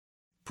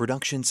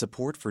Production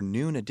support for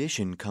Noon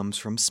Edition comes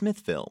from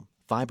Smithville,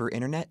 fiber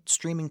internet,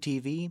 streaming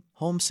TV,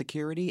 home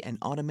security, and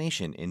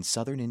automation in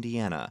southern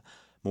Indiana.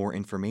 More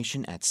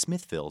information at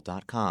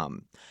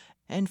smithville.com.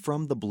 And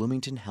from the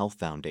Bloomington Health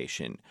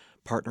Foundation,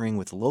 partnering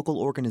with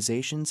local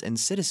organizations and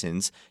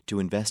citizens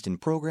to invest in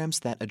programs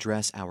that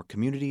address our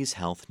community's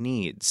health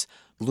needs.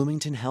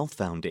 Bloomington Health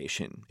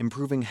Foundation,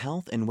 improving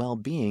health and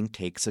well-being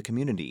takes a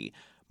community.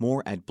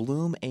 More at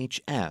bloomhf.org.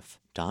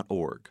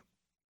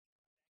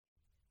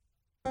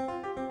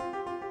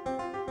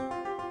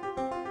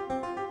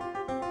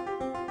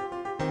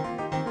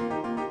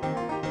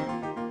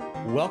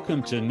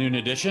 Welcome to Noon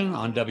Edition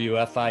on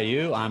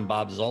WFIU. I'm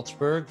Bob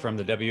Zaltsberg from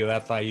the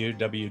WFIU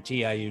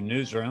WTIU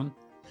newsroom,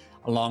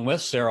 along with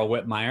Sarah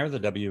Whitmire, the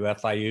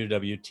WFIU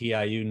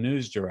WTIU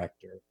news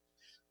director.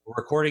 We're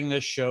recording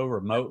this show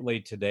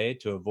remotely today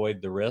to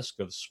avoid the risk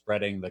of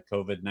spreading the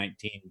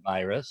COVID-19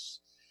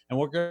 virus. And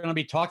we're going to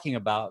be talking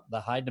about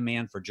the high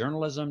demand for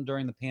journalism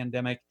during the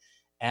pandemic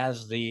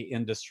as the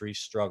industry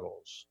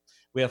struggles.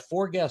 We have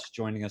four guests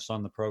joining us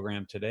on the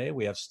program today.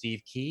 We have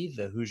Steve Key,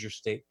 the Hoosier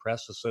State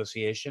Press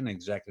Association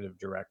Executive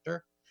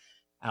Director.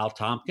 Al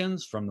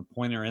Tompkins from the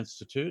Poynter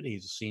Institute.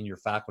 He's a senior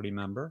faculty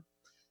member.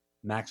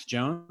 Max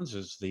Jones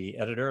is the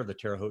editor of the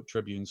Terre Haute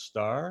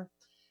Tribune-Star.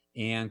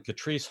 And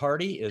Catrice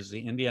Hardy is the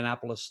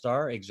Indianapolis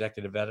Star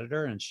Executive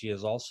Editor, and she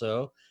is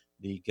also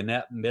the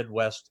Gannett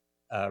Midwest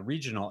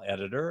Regional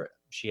Editor.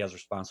 She has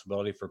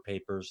responsibility for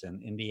papers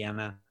in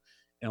Indiana,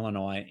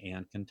 Illinois,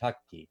 and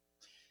Kentucky.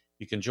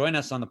 You can join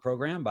us on the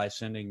program by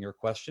sending your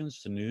questions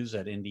to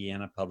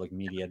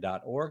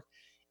news@indianapublicmedia.org,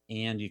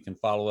 and you can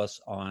follow us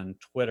on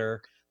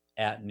Twitter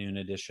at Noon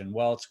Edition.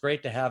 Well, it's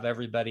great to have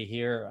everybody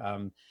here.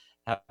 I'm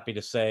happy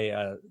to say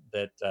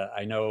that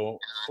I know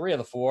three of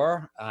the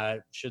four.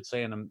 I should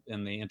say in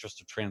the interest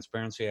of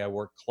transparency, I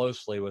work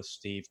closely with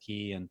Steve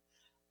Key and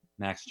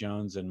Max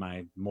Jones in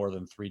my more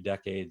than 3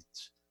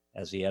 decades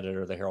as the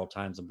editor of the Herald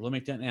Times in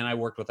Bloomington, and I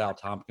worked with Al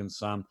Tompkins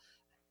some.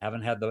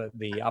 Haven't had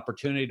the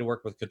opportunity to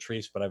work with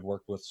Catrice, but I've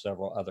worked with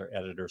several other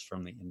editors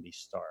from the Indy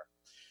Star.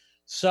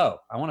 So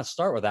I want to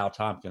start with Al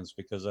Tompkins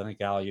because I think,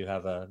 Al, you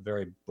have a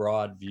very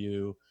broad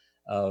view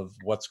of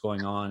what's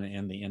going on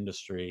in the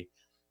industry.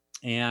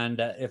 And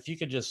if you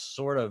could just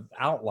sort of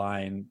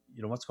outline,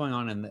 what's going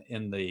on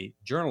in the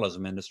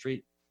journalism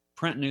industry,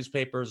 print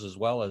newspapers, as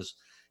well as,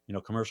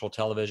 commercial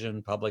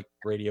television, public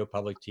radio,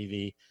 public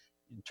TV,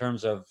 in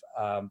terms of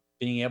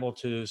being able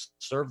to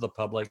serve the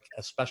public,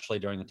 especially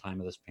during the time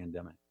of this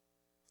pandemic.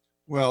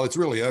 Well, it's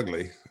really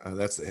ugly.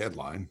 That's the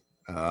headline.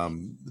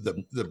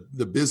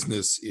 The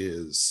business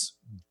is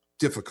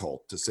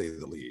difficult, to say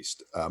the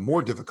least.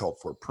 More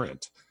difficult for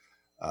print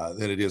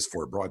than it is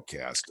for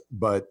broadcast.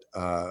 But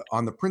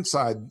on the print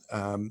side,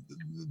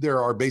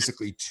 there are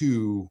basically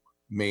two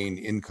main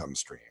income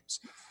streams.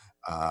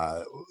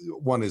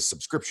 One is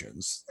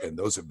subscriptions, and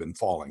those have been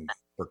falling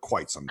for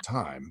quite some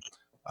time.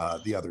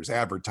 The other is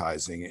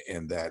advertising,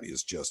 and that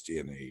is just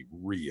in a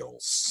real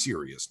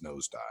serious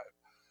nosedive.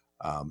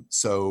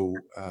 So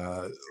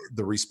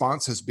the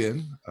response has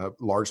been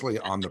largely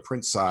on the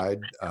print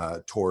side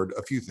toward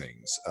a few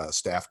things: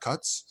 staff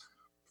cuts,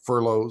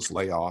 furloughs,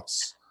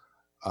 layoffs,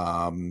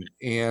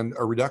 and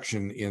a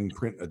reduction in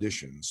print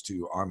editions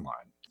to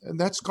online. And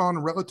that's gone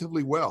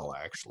relatively well,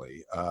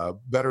 actually,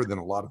 better than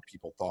a lot of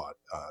people thought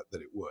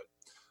that it would.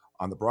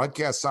 On the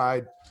broadcast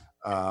side,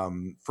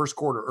 first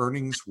quarter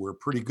earnings were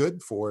pretty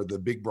good for the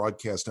big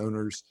broadcast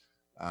owners,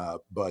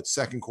 but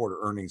second quarter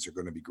earnings are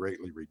going to be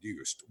greatly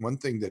reduced. One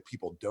thing that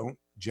people don't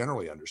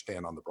generally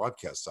understand on the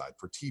broadcast side,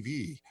 for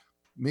TV,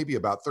 maybe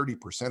about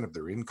 30% of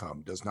their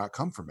income does not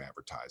come from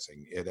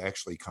advertising. It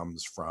actually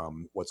comes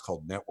from what's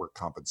called network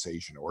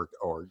compensation or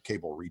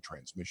cable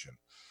retransmission.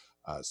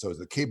 So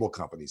the cable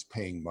companies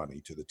paying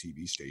money to the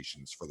TV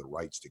stations for the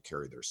rights to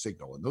carry their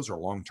signal, and those are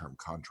long-term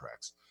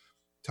contracts.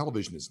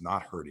 Television is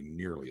not hurting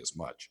nearly as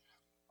much.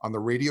 On the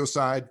radio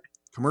side,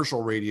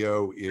 commercial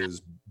radio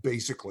is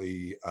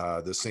basically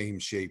the same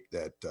shape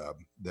that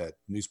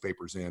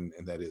newspapers in,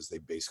 and that is they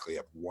basically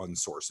have one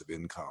source of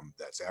income,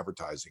 that's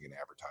advertising, and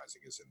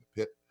advertising is in the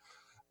pit.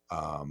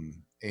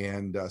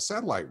 And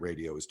satellite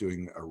radio is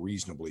doing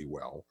reasonably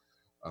well.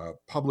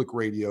 Public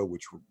radio,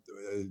 which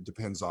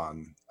depends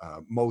on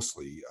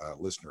mostly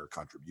listener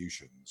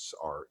contributions,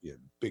 are in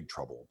big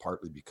trouble,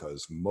 partly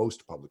because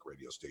most public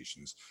radio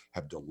stations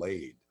have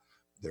delayed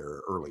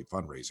their early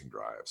fundraising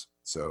drives.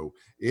 So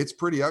it's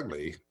pretty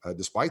ugly.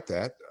 Despite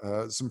that,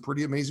 some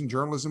pretty amazing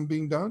journalism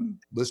being done.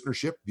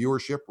 Listenership,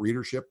 viewership,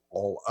 readership,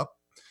 all up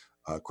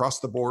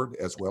across the board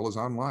as well as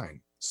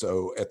online.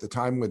 So at the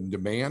time when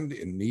demand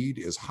and need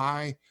is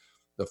high,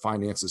 the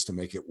finances to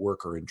make it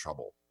work are in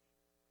trouble.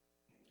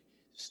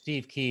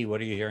 Steve Key,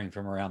 what are you hearing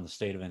from around the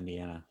state of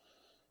Indiana?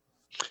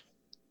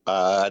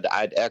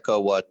 I'd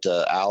echo what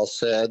Al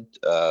said.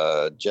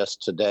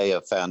 Just today, I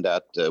found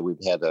out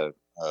we've had a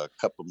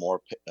couple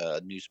more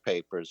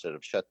newspapers that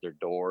have shut their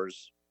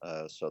doors.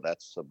 So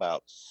that's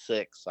about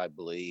 6, I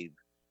believe,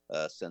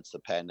 since the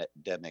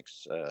pandemic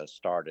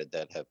started,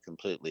 that have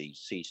completely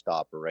ceased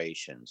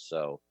operations.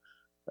 So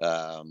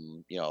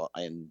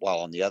And while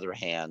on the other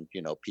hand,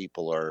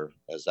 people are,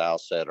 as Al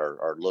said,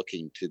 are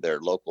looking to their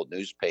local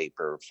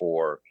newspaper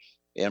for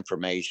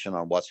information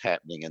on what's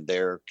happening in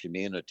their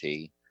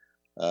community.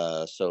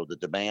 So the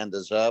demand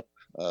is up,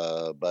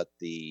 but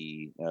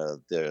the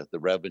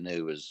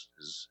revenue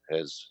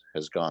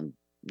has gone,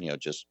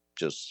 just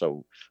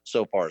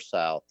so far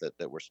south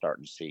that we're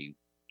starting to see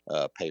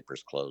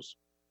papers close.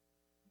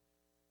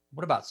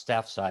 What about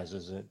staff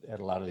sizes at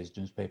a lot of these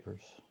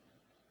newspapers?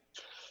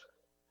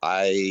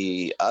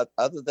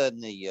 Other than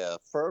the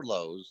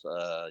furloughs,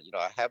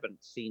 I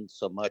haven't seen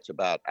so much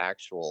about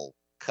actual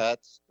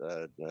cuts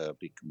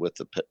with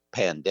the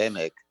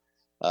pandemic.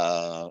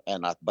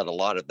 But a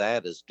lot of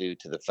that is due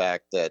to the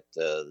fact that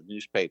the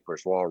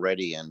newspapers were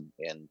already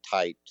in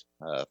tight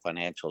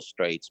financial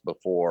straits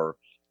before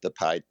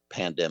the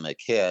pandemic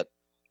hit.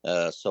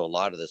 So a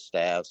lot of the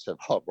staffs have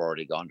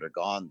already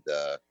undergone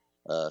the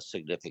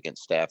significant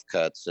staff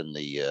cuts in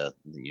the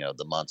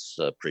months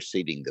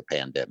preceding the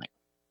pandemic.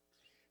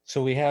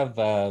 So we have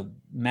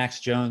Max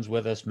Jones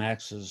with us.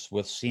 Max is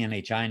with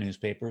CNHI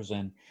Newspapers,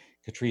 and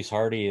Catrice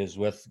Hardy is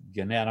with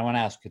Gannett. I want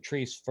to ask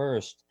Catrice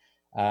first.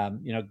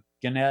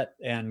 Gannett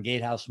and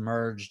Gatehouse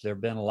merged. There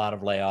have been a lot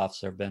of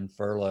layoffs. There have been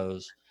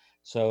furloughs.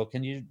 So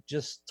can you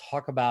just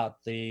talk about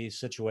the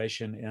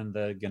situation in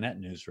the Gannett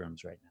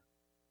newsrooms right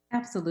now?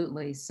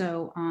 Absolutely.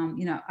 So,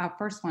 I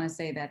first want to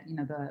say that,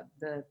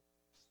 the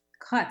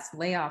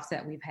layoffs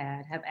that we've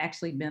had have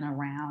actually been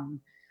around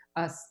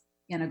us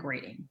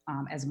integrating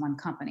as one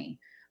company.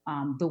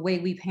 The way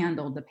we've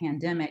handled the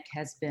pandemic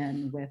has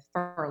been with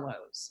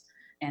furloughs,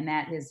 and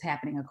that is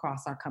happening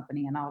across our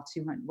company and all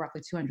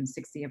roughly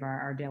 260 of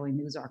our daily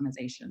news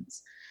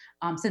organizations.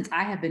 Since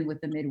I have been with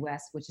the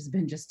Midwest, which has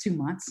been just 2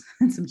 months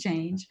and some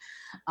change,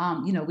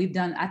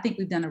 I think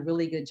we've done a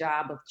really good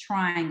job of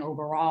trying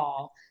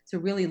overall to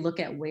really look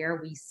at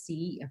where we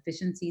see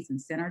efficiencies and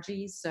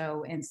synergies.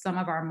 So in some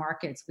of our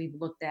markets, we've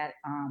looked at,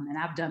 and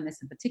I've done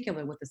this in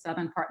particular with the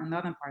southern part and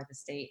northern part of the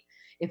state,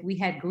 if we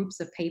had groups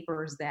of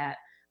papers that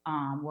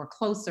were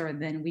closer,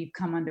 then we've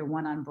come under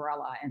one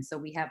umbrella. And so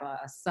we have a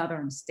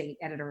southern state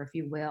editor, if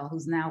you will,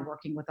 who's now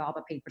working with all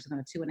the papers within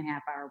a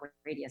 2.5-hour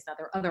radius. Now,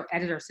 there are other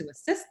editors who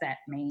assist that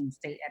main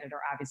state editor,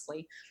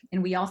 obviously.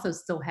 And we also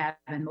still have,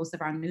 in most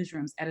of our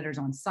newsrooms, editors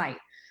on site.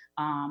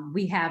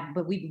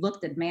 But we've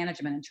looked at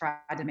management and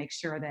tried to make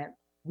sure that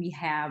we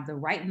have the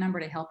right number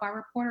to help our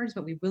reporters,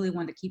 but we really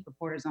want to keep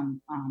reporters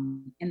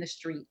in the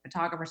street,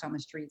 photographers on the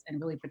streets, and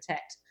really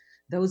protect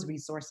those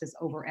resources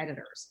over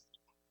editors.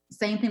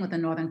 Same thing with the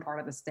northern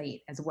part of the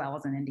state, as well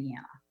as in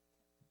Indiana.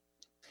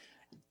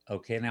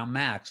 Okay, now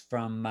Max,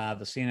 from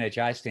the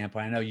CNHI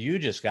standpoint, I know you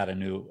just got a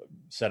new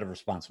set of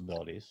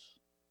responsibilities.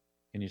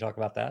 Can you talk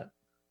about that?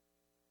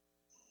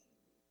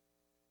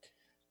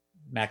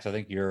 Max, I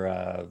think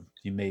you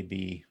may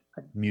be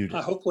muted.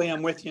 Hopefully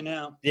I'm with you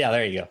now. Yeah,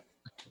 there you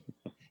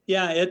go.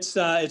 Yeah, it's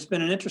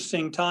been an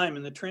interesting time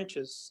in the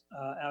trenches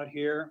out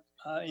here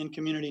in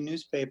community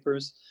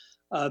newspapers.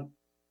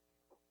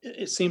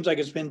 It seems like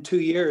it's been 2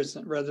 years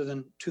rather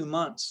than 2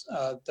 months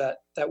that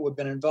we've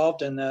been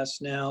involved in this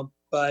now.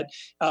 But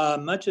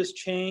much has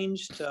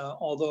changed,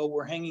 although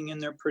we're hanging in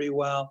there pretty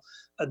well.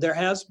 There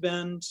has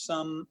been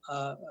some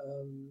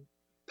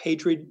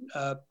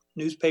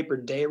newspaper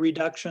day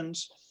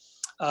reductions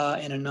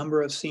in a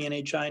number of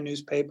CNHI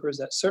newspapers.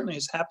 That certainly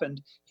has happened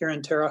here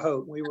in Terre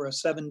Haute. We were a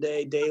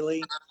 7-day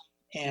daily,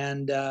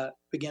 and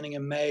beginning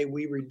in May,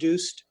 we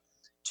reduced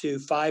to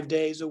 5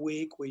 days a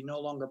week. We no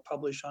longer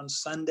publish on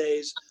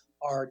Sundays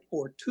or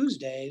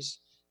Tuesdays,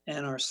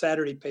 and our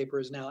Saturday paper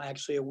is now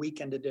actually a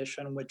weekend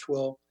edition, which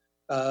will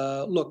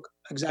look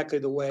exactly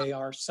the way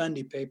our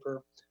Sunday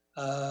paper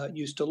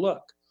used to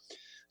look.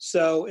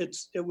 So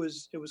it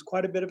was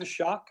quite a bit of a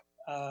shock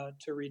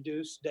to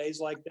reduce days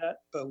like that,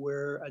 but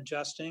we're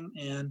adjusting.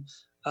 And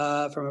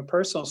from a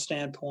personal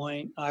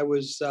standpoint, I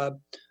was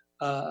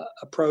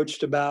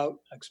approached about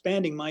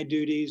expanding my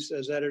duties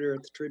as editor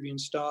at the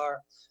Tribune-Star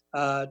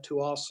to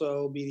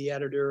also be the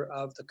editor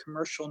of the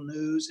commercial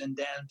news in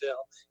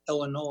Danville,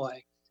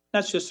 Illinois.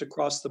 That's just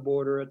across the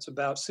border. It's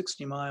about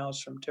 60 miles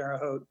from Terre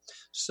Haute.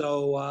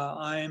 So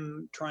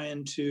I'm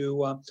trying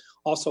to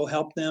also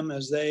help them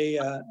as they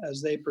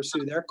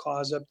pursue their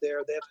cause up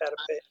there. They've had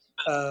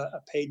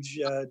a page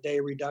day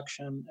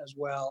reduction as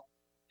well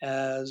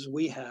as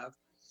we have.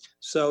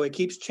 So it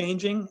keeps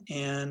changing,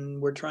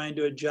 and we're trying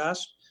to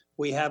adjust.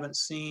 We haven't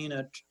seen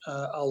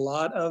a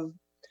lot of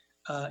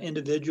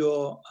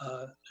individual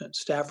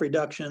staff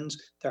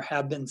reductions. There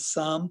have been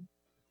some,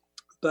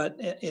 but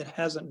it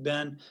hasn't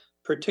been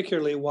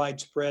particularly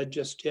widespread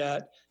just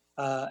yet,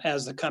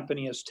 as the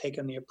company has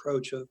taken the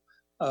approach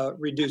of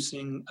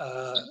reducing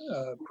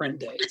print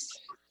days.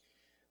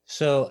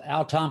 So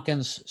Al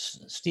Tompkins,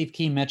 Steve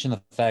Key mentioned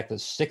the fact that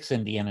 6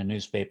 Indiana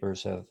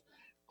newspapers have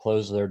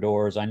closed their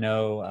doors. I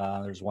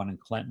know there's one in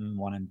Clinton,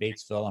 one in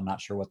Batesville. I'm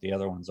not sure what the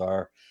other ones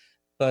are.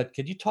 But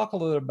could you talk a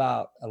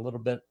little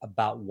bit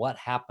about what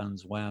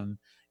happens when,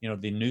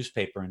 the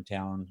newspaper in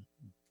town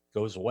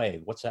goes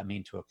away? What's that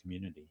mean to a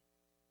community?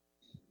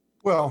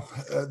 Well,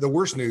 the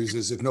worst news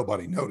is if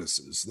nobody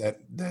notices.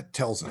 That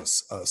tells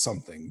us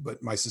something.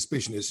 But my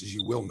suspicion is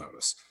you will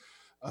notice.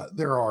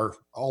 There are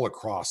all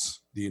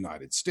across the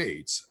United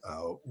States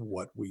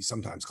what we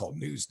sometimes call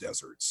news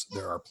deserts.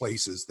 There are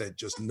places that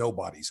just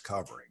nobody's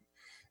covering.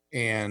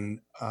 And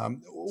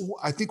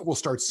I think we'll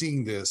start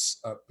seeing this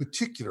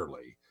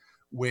particularly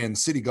when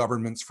city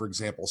governments, for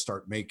example,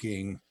 start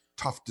making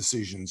tough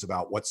decisions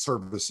about what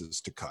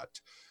services to cut.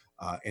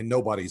 And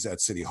nobody's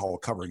at City Hall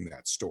covering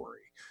that story.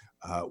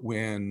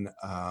 When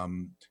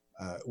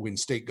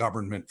state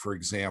government, for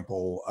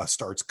example,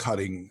 starts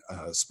cutting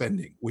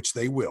spending, which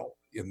they will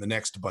in the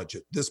next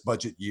budget, this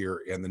budget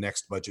year and the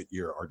next budget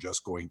year are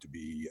just going to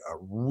be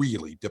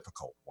really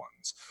difficult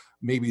ones.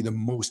 Maybe the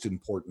most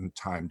important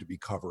time to be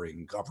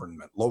covering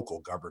government,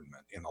 local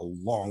government, in a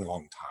long,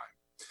 long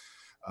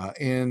time.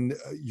 And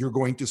you're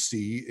going to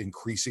see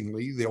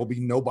increasingly, there'll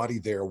be nobody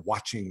there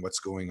watching what's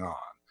going on.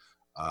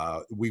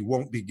 We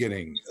won't be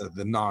getting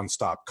the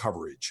nonstop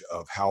coverage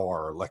of how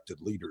our elected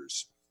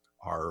leaders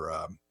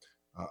are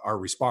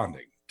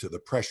responding to the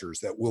pressures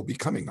that will be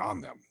coming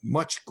on them,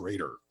 much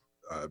greater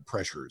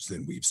pressures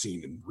than we've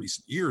seen in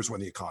recent years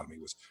when the economy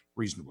was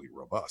reasonably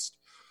robust.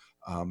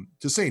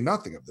 To say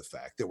nothing of the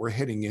fact that we're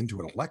heading into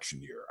an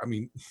election year. I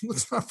mean,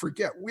 let's not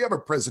forget, we have a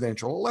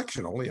presidential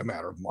election only a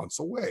matter of months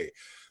away.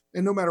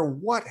 And no matter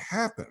what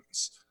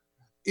happens,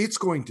 it's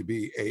going to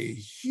be a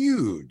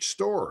huge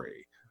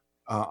story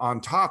on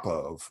top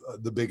of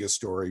the biggest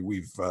story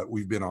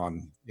we've been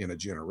on in a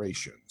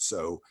generation.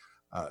 So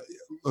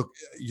look,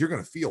 you're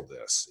going to feel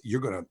this.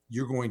 You're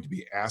going to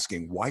be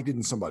asking, why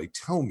didn't somebody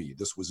tell me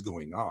this was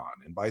going on?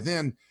 And by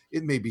then,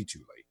 it may be too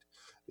late.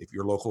 If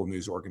your local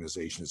news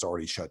organization is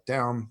already shut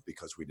down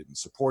because we didn't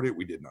support it,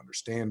 we didn't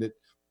understand it,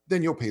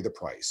 then you'll pay the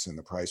price. And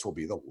the price will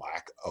be the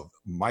lack of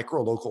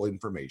micro-local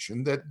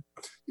information that,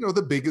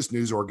 the biggest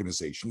news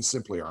organizations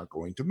simply aren't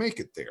going to make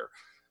it there.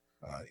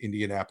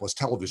 Indianapolis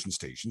television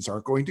stations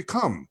aren't going to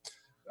come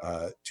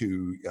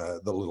to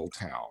the little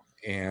town.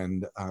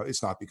 And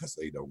it's not because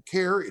they don't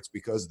care, it's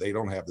because they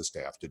don't have the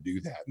staff to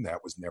do that. And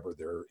that was never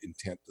their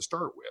intent to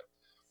start with.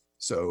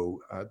 So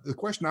the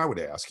question I would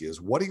ask is,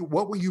 what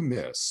will you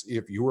miss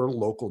if your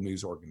local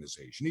news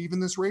organization, even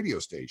this radio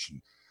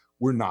station,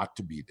 were not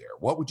to be there?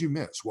 What would you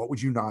miss? What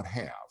would you not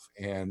have?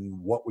 And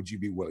what would you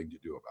be willing to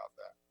do about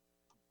that?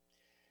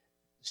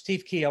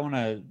 Steve Key, I want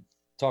to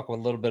talk a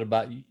little bit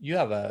about, you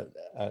have a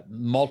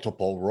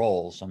multiple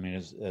roles. I mean,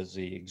 as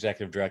the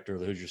executive director of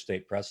the Hoosier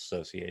State Press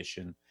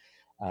Association,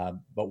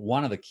 but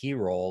one of the key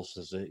roles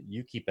is that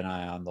you keep an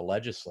eye on the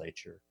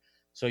legislature.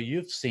 So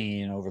you've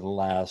seen over the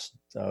last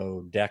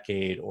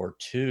decade or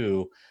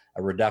two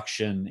a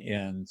reduction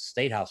in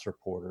State House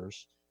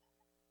reporters.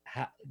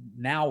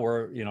 Now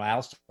we're,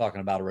 Al's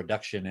talking about a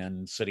reduction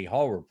in City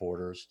Hall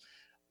reporters.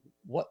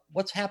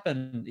 What's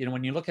happened,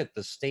 when you look at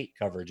the state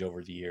coverage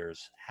over the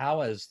years,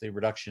 how has the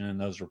reduction in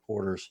those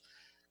reporters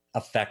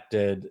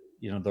affected,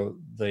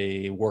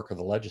 the work of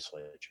the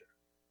legislature?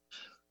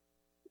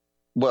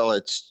 Well,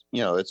 it's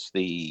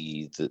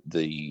the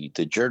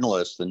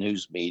journalists, the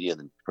news media,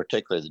 and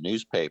particularly the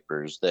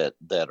newspapers that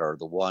are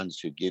the ones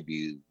who give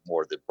you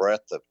more the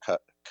breadth of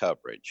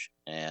coverage.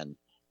 And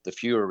the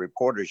fewer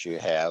reporters you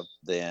have,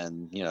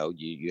 then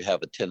you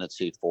have a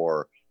tendency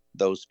for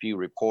those few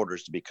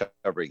reporters to be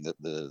covering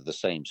the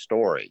same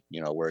story.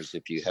 Whereas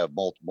if you have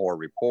more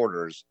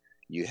reporters,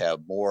 you have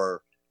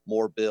more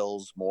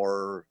bills,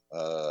 more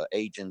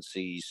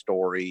agency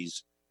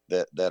stories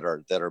that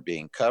are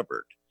being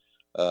covered.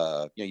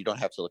 You don't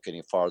have to look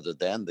any farther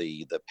than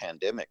the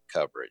pandemic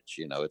coverage.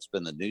 It's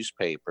been the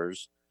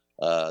newspapers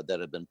that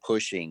have been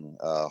pushing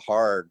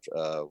hard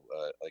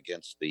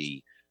against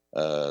the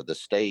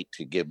state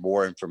to give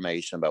more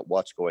information about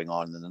what's going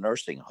on in the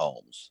nursing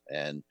homes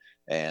and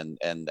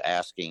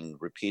asking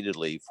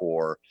repeatedly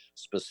for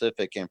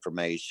specific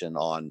information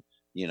on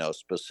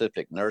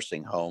specific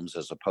nursing homes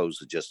as opposed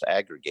to just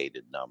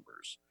aggregated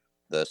numbers.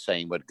 The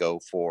same would go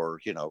for,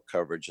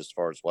 coverage as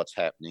far as what's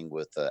happening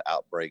with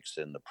outbreaks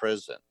in the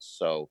prisons.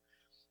 So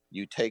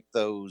you take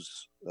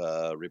those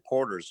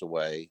reporters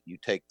away, you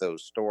take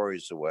those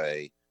stories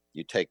away,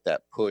 you take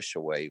that push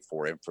away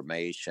for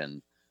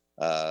information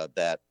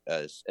that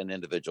as an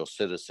individual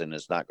citizen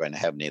is not going to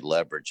have any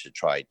leverage to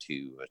try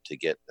to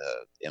get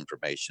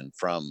information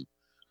from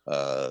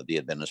the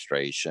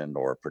administration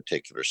or a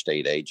particular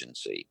state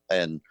agency.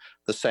 And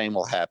the same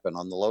will happen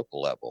on the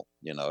local level.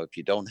 If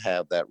you don't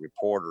have that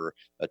reporter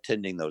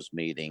attending those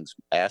meetings,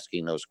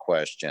 asking those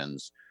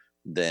questions,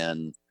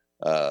 then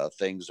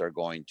things are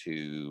going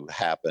to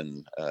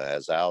happen,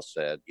 as Al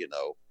said,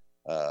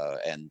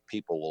 and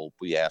people will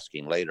be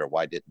asking later,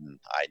 why didn't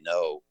I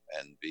know?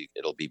 And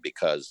it'll be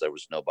because there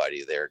was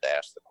nobody there to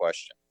ask the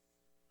question.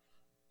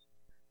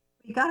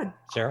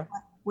 Sarah?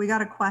 We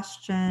got a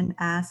question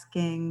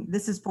asking,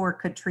 this is for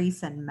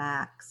Catrice and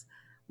Max.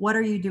 What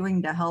are you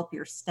doing to help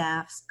your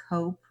staffs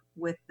cope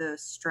with the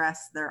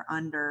stress they're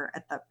under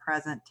at the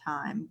present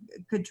time?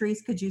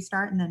 Catrice, could you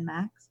start, and then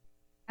Max?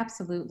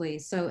 Absolutely.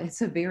 So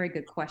it's a very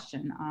good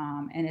question.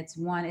 And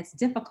it's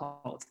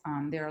difficult.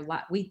 There are a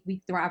lot,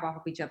 we thrive off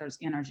of each other's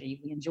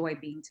energy. We enjoy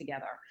being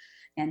together.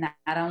 And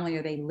not only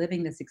are they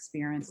living this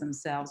experience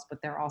themselves, but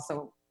they're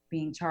also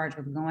being charged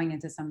with going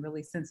into some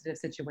really sensitive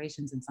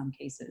situations in some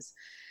cases.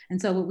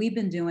 And so what we've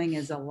been doing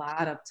is a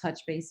lot of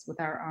touch base with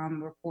our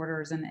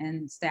reporters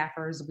and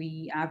staffers.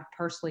 I'm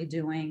personally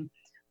doing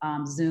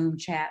Zoom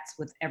chats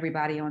with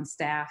everybody on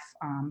staff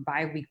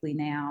bi-weekly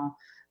now.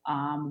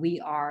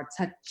 We are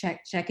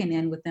checking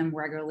in with them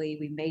regularly.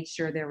 We made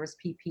sure there was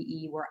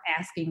PPE. We're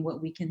asking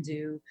what we can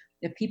do.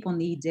 If people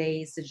need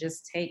days to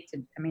just take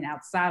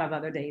outside of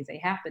other days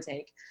they have to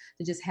take,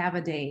 to just have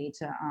a day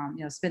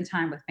to, spend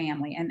time with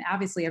family. And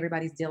obviously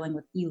everybody's dealing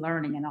with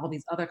e-learning and all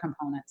these other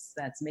components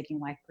that's making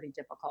life pretty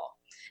difficult.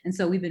 And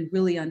so we've been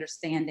really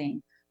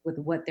understanding with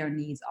what their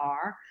needs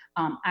are.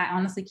 I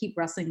honestly keep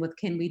wrestling with,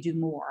 can we do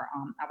more?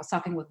 I was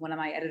talking with one of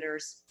my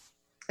editors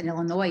in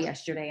Illinois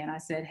yesterday, and I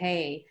said,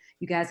 hey,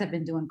 you guys have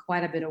been doing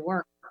quite a bit of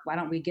work. Why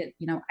don't we get,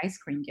 ice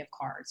cream gift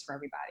cards for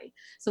everybody?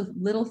 So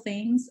little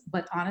things,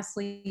 but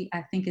honestly,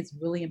 I think it's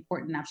really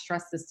important. I've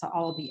stressed this to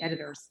all of the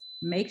editors.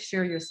 Make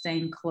sure you're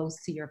staying close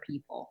to your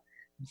people.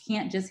 You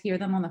can't just hear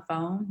them on the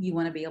phone. You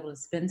want to be able to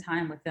spend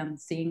time with them,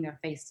 seeing their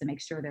face to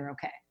make sure they're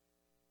okay.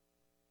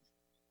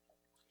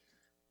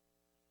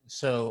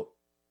 So,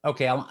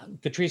 okay,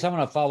 Catrice, I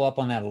want to follow up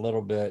on that a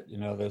little bit.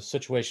 The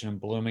situation in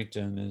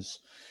Bloomington is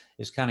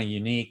kind of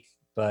unique,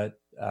 but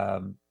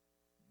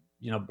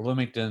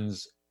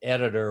Bloomington's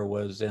editor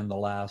was in the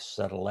last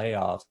set of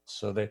layoffs,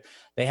 so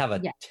they have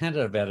a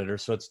tentative editor,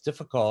 so it's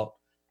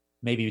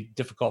maybe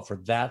difficult for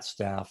that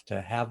staff to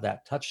have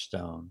that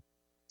touchstone.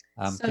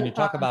 Can you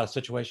talk about a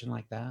situation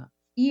like that?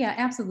 Yeah,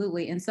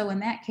 absolutely. And so in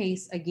that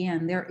case,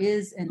 again, there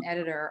is an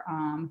editor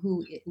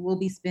who will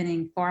be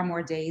spending far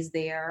more days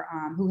there,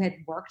 who had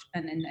worked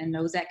and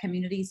knows that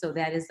community. So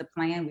that is the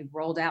plan. We've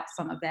rolled out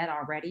some of that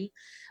already.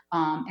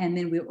 And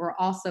then we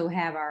also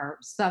have our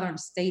Southern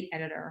State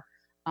editor,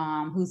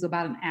 who's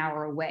about an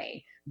hour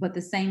away. But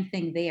the same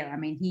thing there.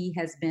 He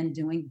has been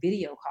doing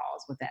video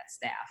calls with that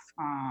staff.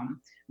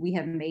 We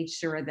have made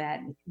sure that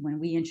when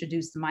we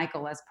introduced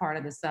Michael as part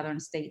of the Southern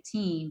State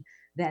team,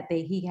 that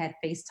he had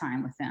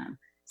FaceTime with them.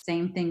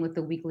 Same thing with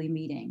the weekly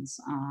meetings.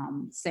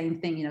 Same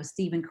thing,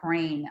 Stephen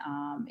Crane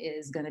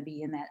is going to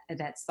be in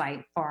that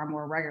site far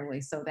more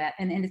regularly. So that,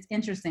 and it's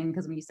interesting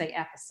because when you say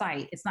at the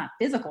site, it's not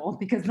physical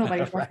because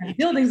nobody's working in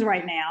buildings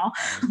right now,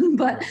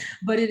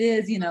 but it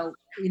is,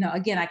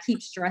 again, I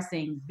keep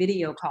stressing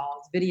video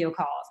calls.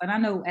 And I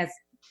know as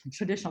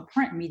traditional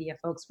print media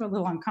folks, we're a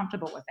little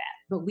uncomfortable with that,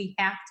 but we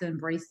have to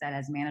embrace that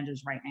as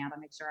managers right now to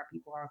make sure our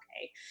people are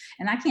okay.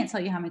 And I can't tell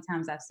you how many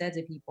times I've said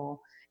to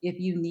people, if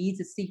you need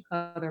to seek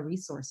other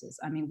resources,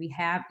 we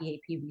have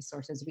EAP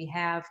resources, we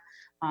have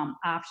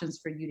options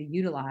for you to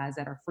utilize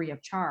that are free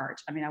of charge.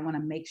 I want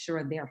to make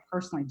sure they're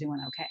personally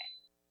doing okay.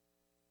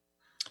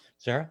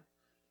 Sarah?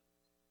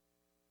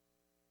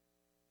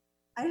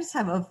 I just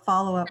have a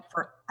follow-up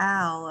for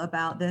Al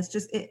about this.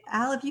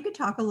 Al, if you could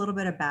talk a little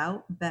bit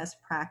about best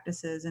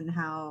practices and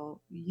how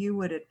you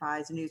would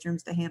advise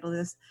newsrooms to handle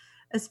this,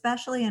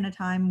 especially in a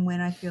time when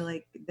I feel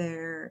like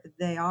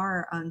they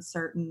are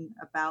uncertain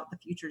about the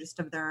future just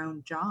of their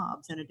own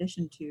jobs, in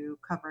addition to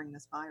covering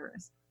this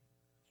virus.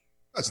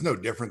 That's no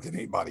different than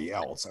anybody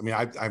else.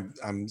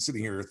 I'm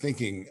sitting here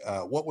thinking,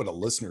 what would a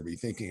listener be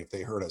thinking if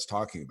they heard us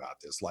talking about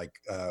this? Like,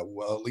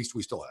 well, at least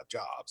we still have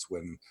jobs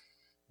when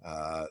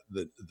a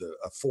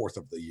fourth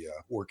of the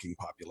working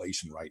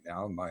population right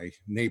now, my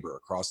neighbor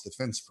across the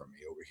fence from me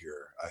over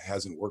here,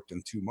 hasn't worked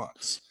in 2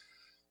 months.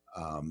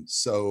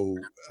 So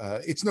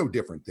it's no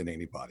different than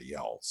anybody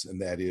else. And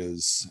that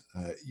is,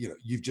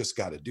 you've just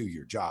got to do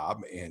your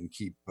job and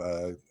keep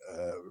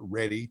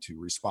ready to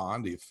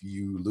respond if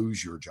you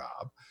lose your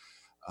job.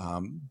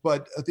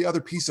 But the other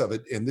piece of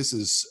it, and this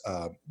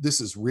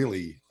is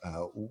really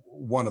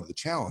one of the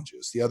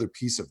challenges, the other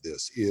piece of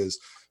this is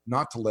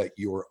not to let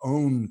your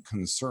own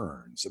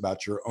concerns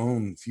about your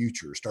own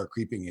future start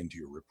creeping into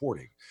your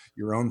reporting,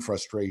 your own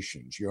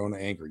frustrations, your own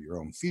anger, your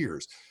own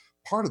fears.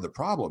 Part of the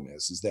problem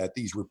is that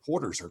these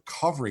reporters are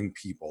covering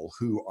people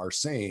who are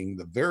saying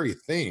the very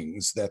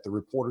things that the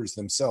reporters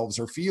themselves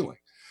are feeling.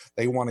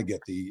 They want to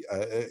get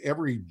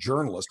every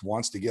journalist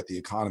wants to get the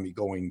economy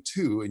going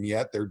too, and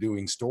yet they're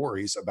doing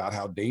stories about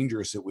how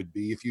dangerous it would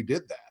be if you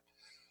did that.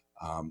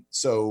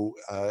 So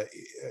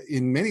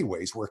in many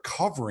ways, we're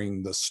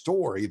covering the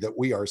story that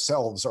we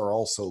ourselves are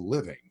also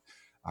living.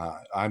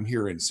 I'm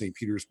here in St.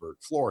 Petersburg,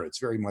 Florida. It's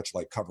very much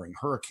like covering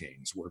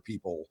hurricanes, where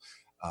people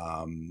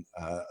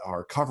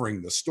are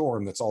covering the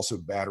storm that's also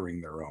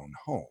battering their own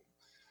home.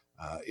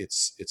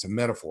 It's a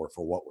metaphor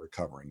for what we're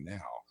covering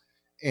now.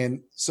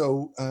 And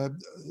so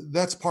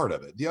that's part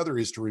of it. The other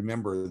is to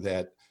remember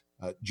that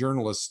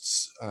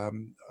journalists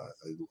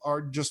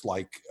are just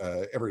like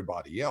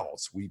everybody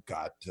else. We've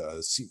got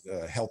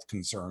health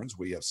concerns.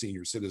 We have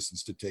senior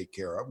citizens to take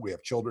care of. We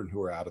have children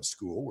who are out of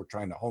school. We're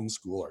trying to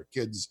homeschool our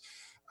kids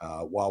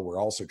while we're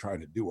also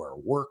trying to do our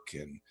work.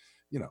 And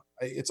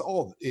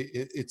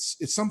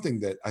it's something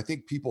that I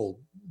think people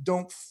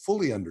don't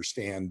fully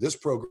understand this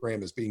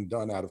program is being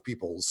done out of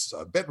people's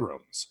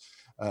bedrooms,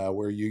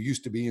 where you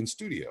used to be in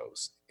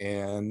studios,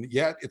 and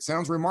yet it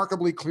sounds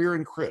remarkably clear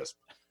and crisp.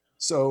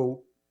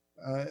 So,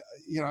 I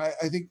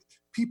think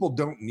people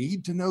don't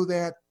need to know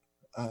that.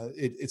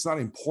 It's not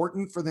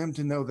important for them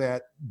to know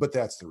that, but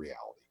that's the reality.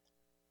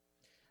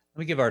 Let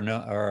me give our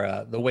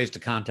the ways to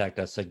contact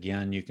us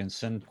again. You can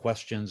send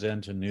questions in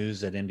to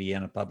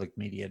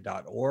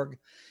news@indianapublicmedia.org. You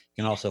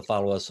can also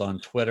follow us on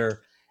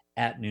Twitter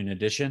 @Noon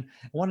Edition.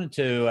 I wanted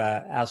to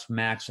ask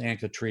Max and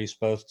Catrice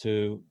both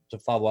to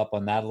follow up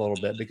on that a little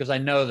bit, because I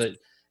know that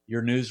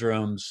your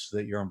newsrooms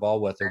that you're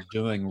involved with are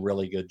doing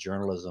really good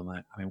journalism.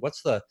 I mean,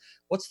 what's the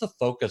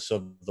focus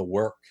of the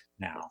work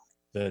now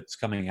that's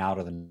coming out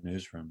of the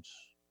newsrooms?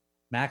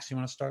 Max, you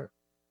want to start?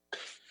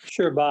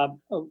 Sure, Bob.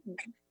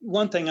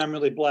 One thing I'm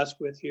really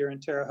blessed with here in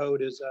Terre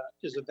Haute is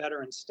a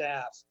veteran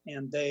staff,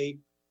 and they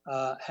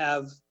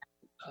have,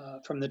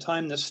 from the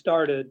time this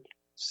started,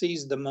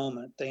 seized the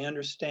moment. They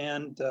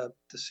understand the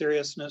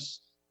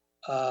seriousness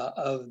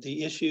of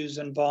the issues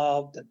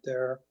involved, that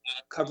they're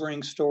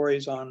covering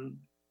stories on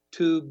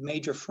two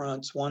major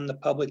fronts, one the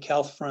public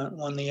health front,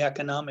 one the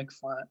economic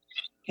front.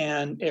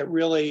 And it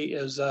really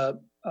is of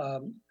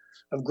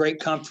great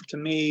comfort to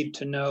me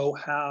to know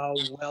how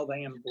well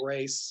they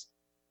embrace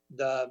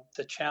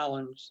the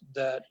challenge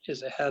that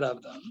is ahead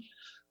of them.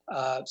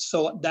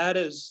 So that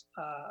is,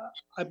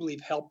 I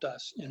believe, helped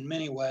us in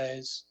many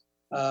ways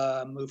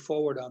move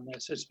forward on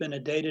this. It's been a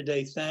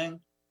day-to-day thing.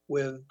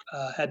 We've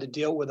had to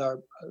deal with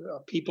our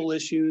people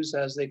issues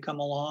as they come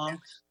along.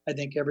 I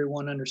think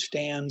everyone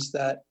understands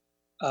that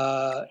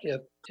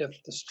if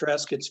the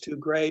stress gets too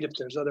great, if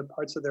there's other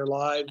parts of their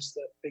lives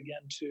that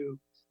begin to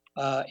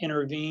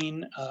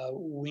intervene,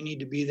 we need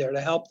to be there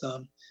to help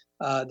them.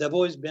 They've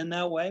always been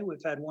that way.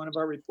 We've had one of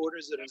our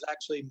reporters that has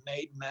actually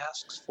made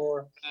masks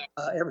for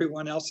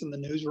everyone else in the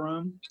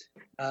newsroom.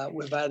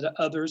 We've had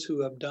others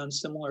who have done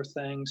similar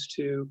things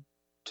to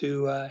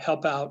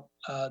help out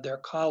their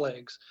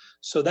colleagues.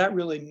 So that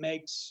really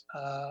makes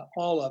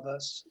all of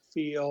us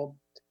feel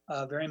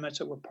very much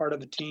that we're part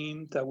of a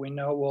team, that we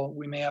know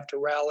we may have to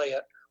rally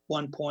at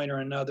one point or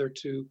another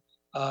to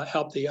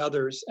help the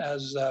others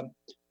as a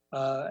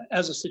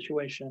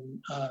situation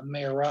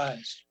may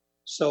arise.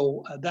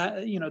 So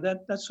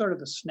that's sort of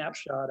the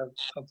snapshot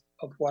of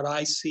what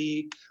I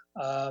see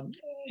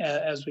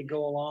as we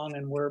go along,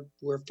 and we're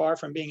far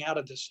from being out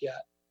of this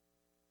yet.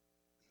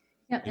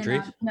 Yeah,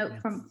 and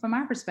from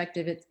our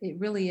perspective, it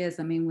really is.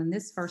 I mean, when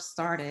this first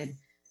started,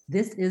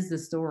 this is the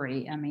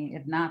story. I mean,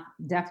 if not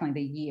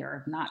definitely the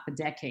year, if not the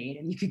decade,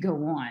 and you could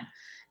go on.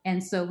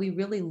 And so we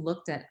really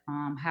looked at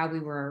how we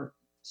were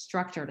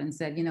structured and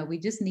said, we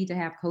just need to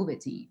have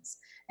COVID teams.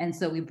 And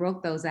so we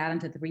broke those out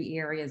into 3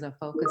 areas of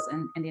focus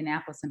in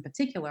Indianapolis in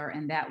particular.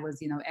 And that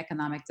was,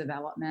 economic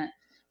development,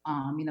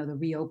 the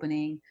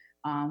reopening.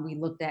 We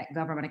looked at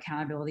government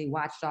accountability,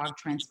 watchdog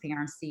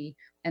transparency,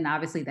 and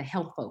obviously the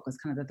health focus,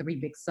 kind of the 3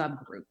 big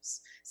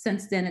subgroups.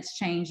 Since then, it's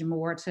changed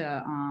more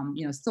to,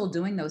 still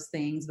doing those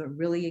things, but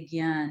really,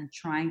 again,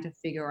 trying to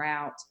figure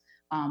out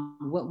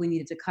what we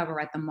needed to cover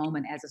at the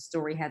moment as the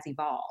story has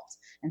evolved.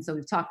 And so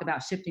we've talked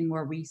about shifting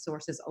more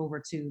resources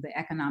over to the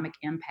economic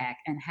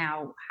impact and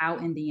how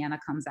Indiana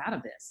comes out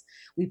of this.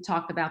 We've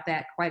talked about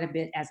that quite a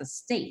bit as a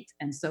state.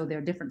 And so there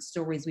are different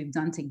stories we've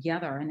done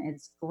together. And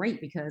it's great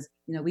because,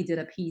 we did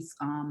a piece,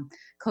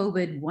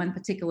 COVID one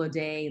particular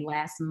day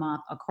last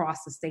month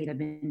across the state of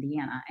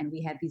Indiana. And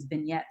we had these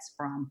vignettes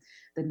from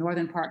the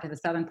northern part to the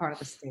southern part of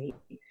the state.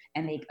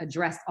 And they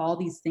addressed all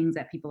these things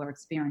that people are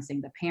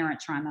experiencing. The parent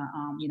trying to,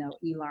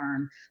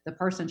 e-learn, the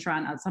person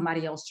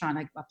somebody else trying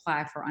to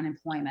apply for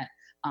unemployment,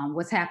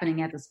 what's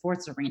happening at the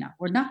sports arena,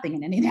 or nothing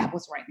in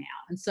Indianapolis right now.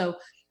 And so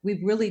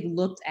we've really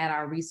looked at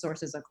our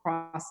resources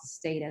across the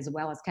state, as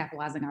well as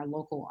capitalizing our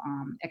local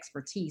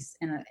expertise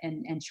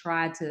and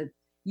tried to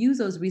use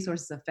those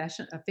resources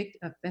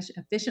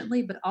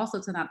efficiently, but also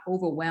to not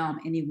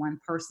overwhelm any one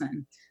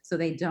person so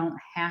they don't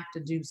have to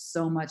do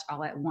so much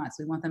all at once.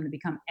 We want them to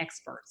become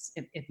experts,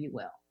 if you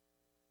will.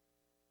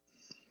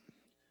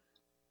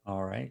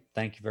 All right.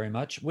 Thank you very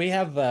much. We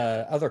have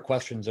other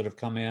questions that have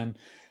come in.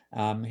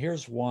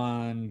 Here's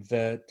one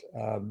that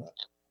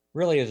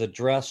really is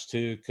addressed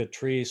to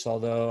Catrice,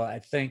 although I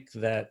think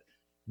that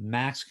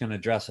Max can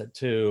address it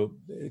too,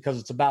 because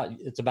it's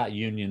about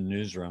union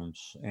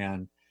newsrooms.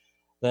 And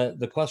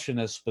the question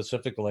is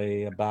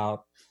specifically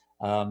about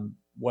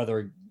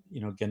whether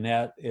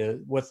Gannett is,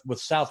 with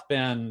South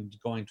Bend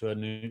going to a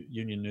new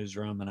union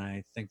newsroom, and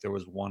I think there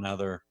was one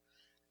other,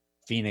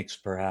 Phoenix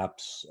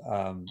perhaps,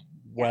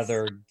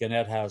 whether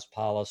Gannett has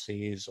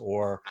policies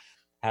or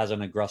has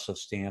an aggressive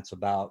stance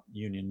about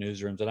union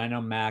newsrooms. And I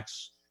know,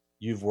 Max,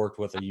 you've worked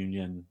with a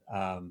union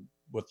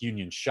with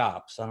union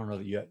shops. I don't know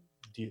that you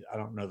do.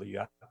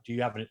 Do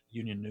you have a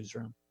union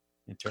newsroom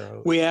in Terre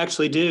Haute? We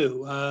actually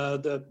do.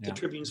 The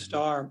Tribune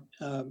Star,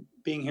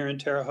 being here in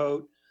Terre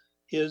Haute,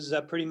 is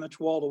pretty much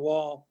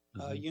wall-to-wall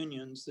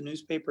unions. The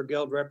Newspaper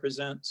Guild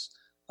represents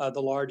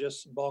the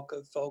largest bulk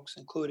of folks,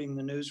 including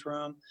the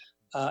newsroom.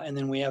 And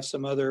then we have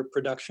some other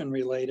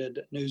production-related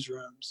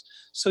newsrooms.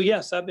 So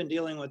yes, I've been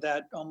dealing with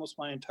that almost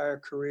my entire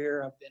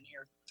career. I've been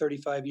here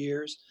 35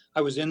 years.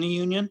 I was in the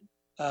union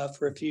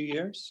for a few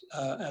years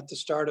at the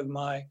start of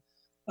my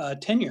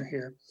tenure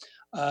here.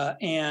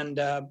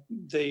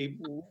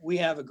 We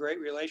have a great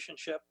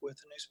relationship with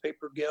the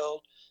Newspaper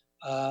Guild.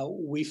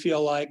 We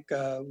feel like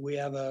we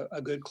have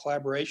a good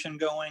collaboration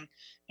going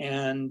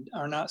and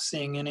are not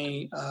seeing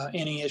any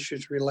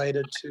issues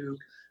related to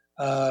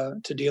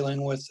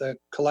dealing with the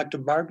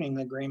collective bargaining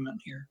agreement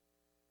here.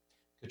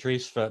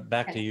 Patrice,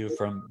 back to you.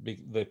 From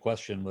the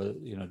question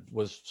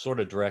was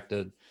sort of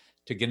directed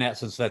to Gannett,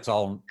 since that's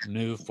all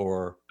new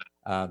for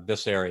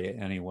this area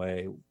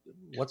anyway.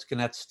 What's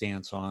Gannett's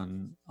stance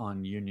on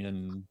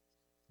union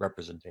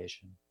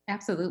representation?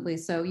 Absolutely.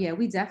 So yeah,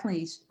 we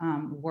definitely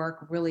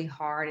work really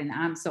hard, and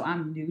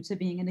I'm new to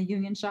being in a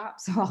union shop,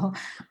 so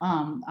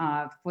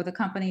for the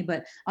company.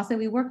 But I'll say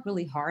we work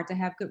really hard to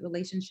have good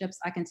relationships.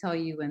 I can tell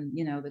you, in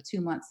the 2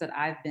 months that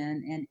I've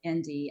been in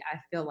Indy, I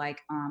feel like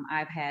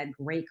I've had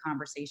great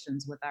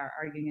conversations with our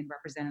union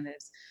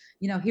representatives.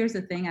 Here's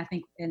the thing: I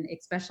think, and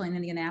especially in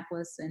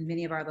Indianapolis and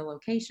many of our other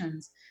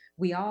locations,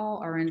 we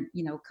all are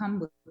come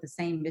with the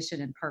same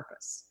mission and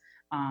purpose.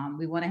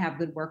 We want to have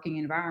good working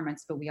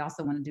environments, but we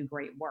also want to do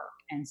great work.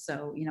 And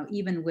so,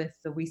 even with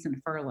the recent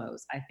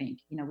furloughs, I think,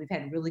 we've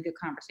had really good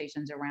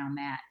conversations around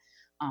that.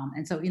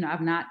 And so,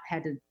 I've not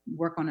had to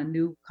work on a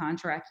new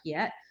contract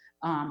yet,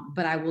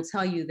 but I will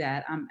tell you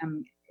that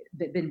I'm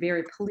been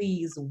very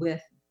pleased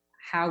with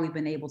how we've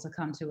been able to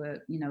come to a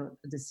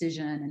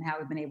decision, and how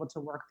we've been able to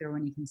work through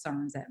any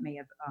concerns that may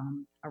have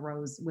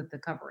arose with the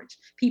coverage.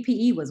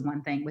 PPE was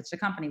one thing, which the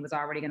company was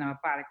already going to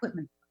provide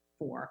equipment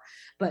for,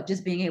 but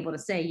just being able to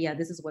say, yeah,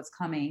 this is what's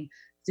coming,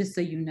 just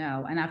so you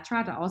know. And I've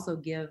tried to also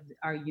give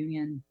our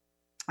union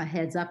a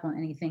heads up on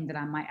anything that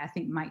I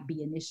think might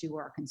be an issue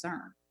or a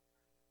concern.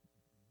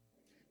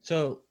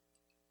 So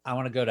I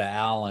want to go to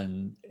Al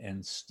and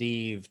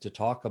Steve to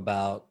talk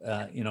about,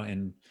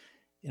 in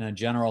a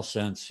general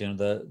sense,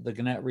 the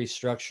Gannett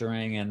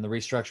restructuring and the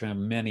restructuring of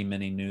many,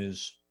 many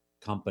news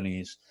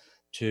companies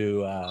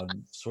to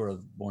sort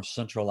of more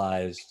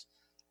centralized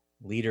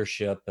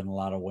leadership in a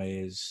lot of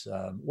ways.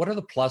 What are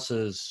the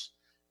pluses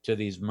to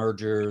these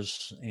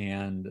mergers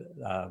and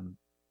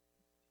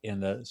in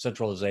the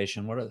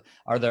centralization?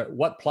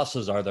 What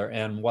pluses are there,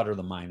 and what are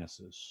the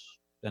minuses?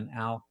 And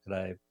Al, could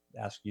I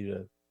ask you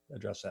to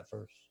address that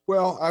first?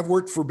 Well, I've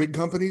worked for big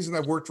companies and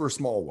I've worked for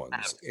small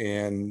ones,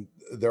 and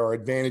there are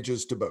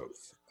advantages to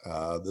both.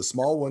 The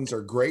small ones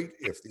are great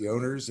if the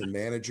owners and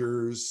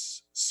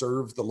managers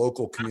serve the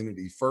local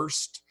community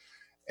first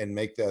and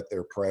make that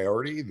their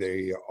priority.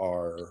 They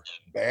are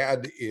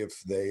bad if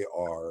they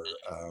are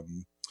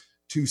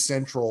too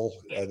central.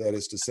 That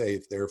is to say,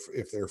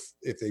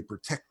 if they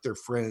protect their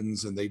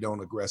friends and they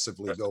don't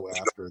aggressively go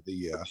after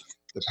the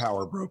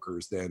power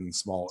brokers, then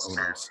small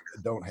owners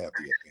don't have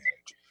the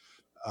advantage.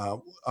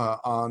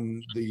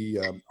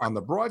 On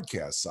the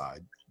broadcast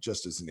side,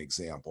 just as an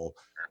example,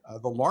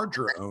 the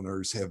larger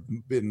owners have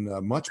been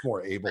much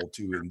more able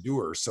to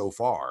endure so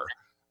far.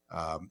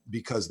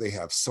 Because they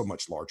have so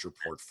much larger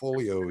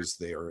portfolios,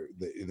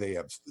 they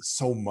have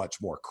so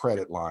much more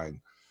credit line.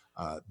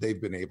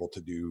 They've been able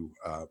to do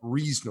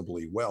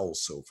reasonably well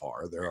so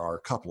far. There are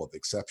a couple of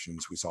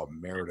exceptions. We saw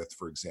Meredith,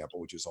 for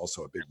example, which is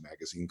also a big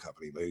magazine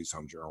company, Ladies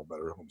Home Journal,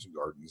 Better Homes and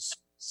Gardens,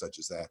 such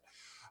as that.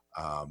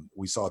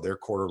 We saw their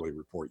quarterly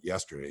report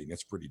yesterday, and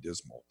it's pretty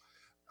dismal.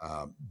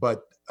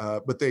 But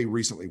they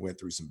recently went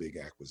through some big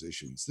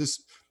acquisitions.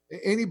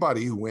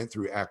 Anybody who went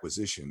through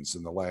acquisitions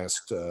in the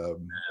last 4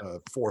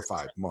 or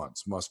 5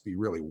 months must be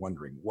really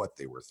wondering what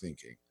they were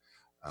thinking,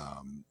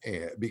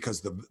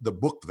 because the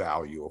book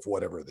value of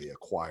whatever they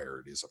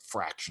acquired is a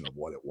fraction of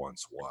what it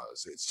once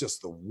was. It's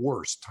just the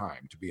worst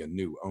time to be a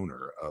new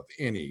owner of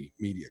any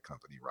media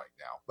company right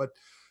now. But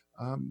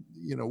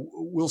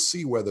we'll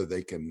see whether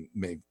they can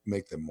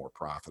make them more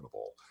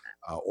profitable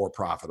or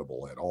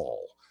profitable at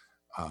all.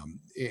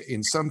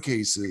 In some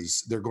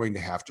cases, they're going to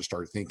have to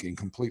start thinking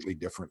completely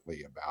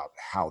differently about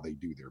how they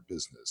do their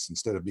business.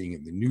 Instead of being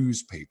in the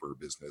newspaper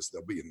business,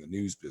 they'll be in the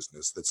news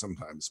business that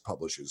sometimes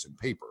publishes in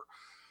paper.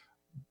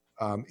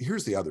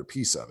 Here's the other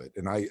piece of it,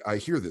 and I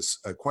hear this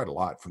quite a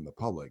lot from the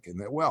public, and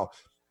that,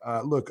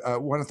 look,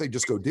 why don't they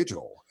just go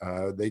digital?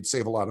 They'd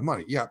save a lot of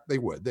money. Yeah, they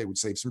would. They would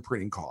save some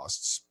printing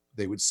costs.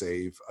 They would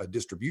save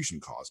distribution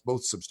costs,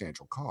 both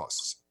substantial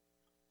costs.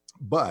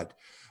 But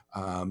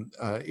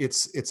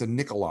it's a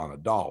nickel on a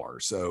dollar.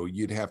 So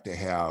you'd have to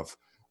have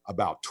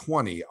about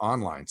 20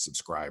 online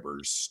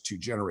subscribers to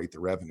generate the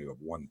revenue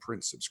of one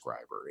print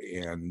subscriber.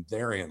 And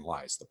therein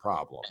lies the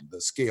problem.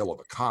 The scale of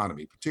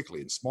economy,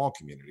 particularly in small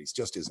communities,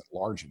 just isn't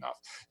large enough.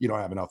 You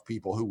don't have enough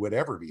people who would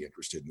ever be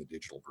interested in the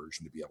digital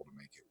version to be able to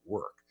make it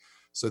work.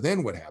 So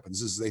then what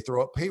happens is they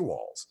throw up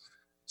paywalls.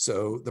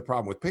 So the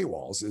problem with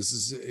paywalls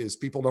is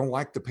people don't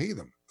like to pay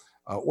them,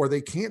 or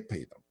they can't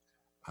pay them.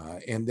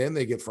 And then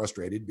they get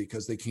frustrated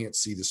because they can't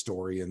see the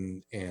story,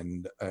 and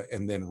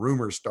then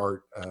rumors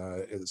start.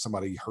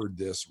 Somebody heard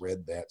this,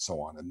 read that, so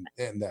on,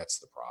 and that's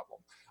the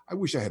problem. I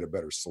wish I had a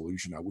better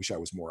solution. I wish I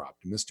was more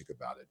optimistic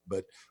about it.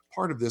 But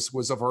part of this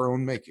was of our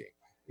own making.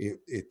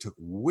 It took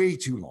way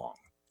too long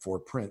for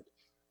print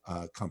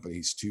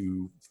companies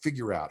to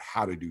figure out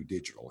how to do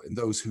digital. And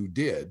those who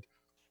did,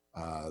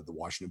 the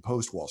Washington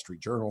Post, Wall Street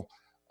Journal,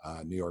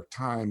 New York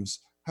Times,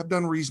 have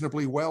done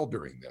reasonably well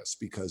during this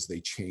because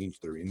they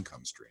changed their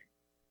income stream.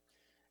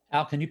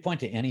 Al, can you point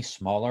to any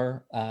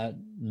smaller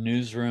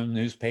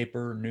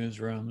newspaper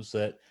newsrooms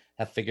that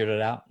have figured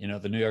it out? You know,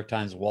 the New York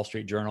Times, Wall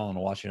Street Journal, and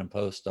the Washington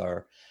Post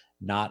are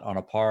not on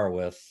a par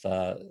with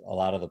a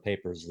lot of the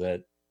papers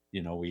that,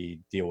 you know, we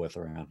deal with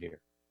around here.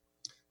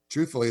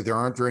 Truthfully, there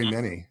aren't very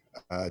many.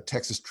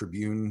 Texas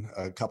Tribune,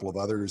 a couple of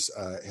others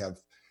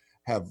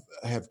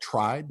have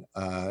tried,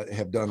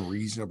 have done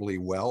reasonably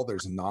well.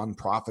 There's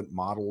nonprofit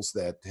models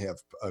that have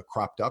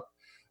cropped up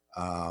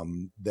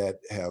that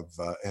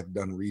have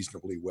done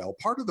reasonably well.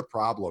 Part of the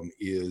problem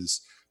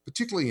is,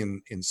 particularly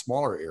in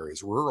smaller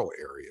areas, rural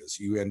areas,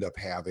 you end up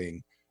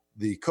having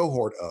the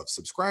cohort of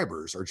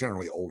subscribers are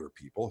generally older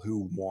people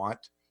who want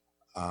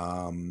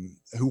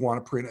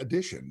a print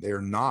edition.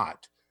 They're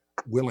not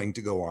willing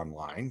to go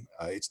online.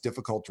 It's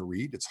difficult to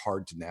read. It's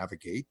hard to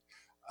navigate.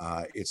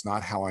 It's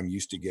not how I'm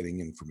used to getting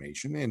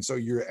information. And so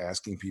you're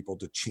asking people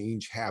to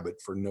change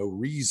habit for no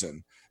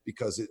reason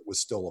because it was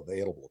still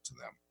available to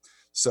them.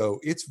 So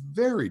it's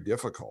very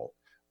difficult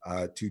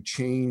to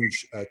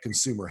change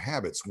consumer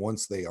habits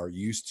once they are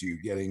used to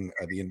getting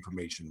the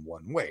information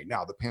one way.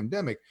 Now, the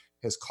pandemic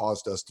has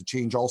caused us to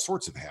change all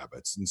sorts of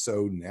habits. And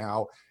so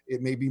now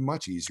it may be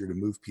much easier to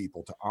move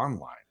people to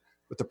online.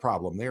 But the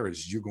problem there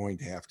is you're going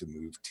to have to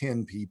move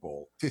 10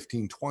 people,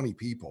 15, 20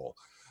 people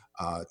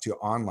to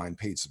online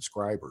paid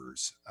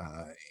subscribers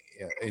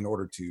in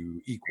order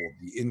to equal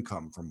the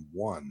income from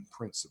one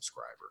print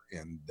subscriber.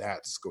 And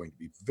that's going to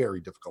be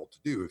very difficult to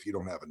do if you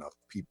don't have enough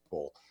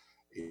people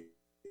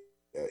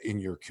in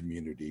your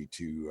community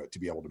to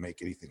be able to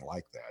make anything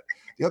like that.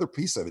 The other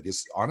piece of it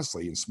is,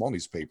 honestly, in small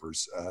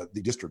newspapers,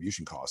 the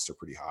distribution costs are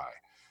pretty high.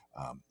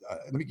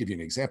 Let me give you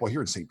an example.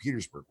 Here in St.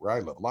 Petersburg, where I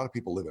live, a lot of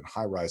people live in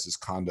high rises,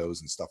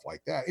 condos, and stuff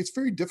like that. It's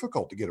very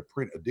difficult to get a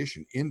print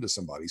edition into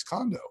somebody's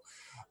condo.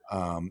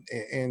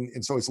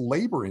 And so it's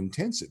labor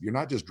intensive. You're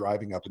not just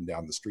driving up and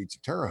down the streets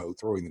of Terre Haute,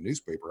 throwing the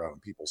newspaper out on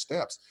people's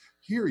steps.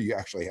 Here, you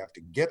actually have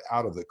to get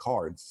out of the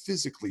car and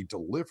physically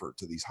deliver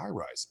to these high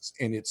rises.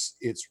 And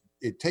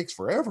it takes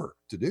forever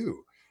to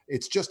do.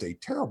 It's just a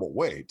terrible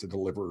way to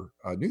deliver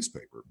a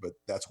newspaper, but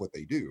that's what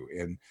they do.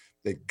 And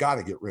they've got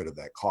to get rid of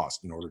that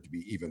cost in order to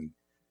be even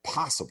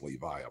possibly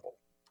viable.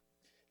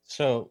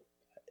 So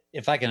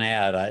if I can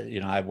add,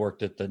 I've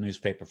worked at the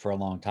newspaper for a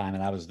long time,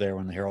 and I was there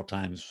when the Herald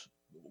Times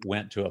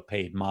went to a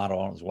paid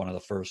model. It was one of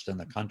the first in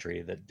the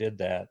country that did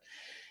that.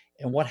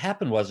 And what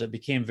happened was it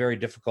became very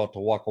difficult to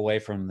walk away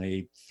from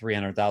the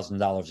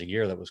 $300,000 a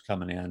year that was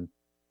coming in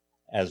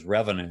as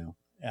revenue,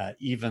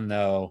 even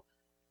though,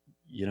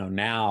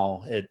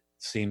 now it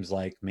seems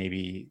like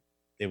maybe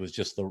it was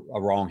just a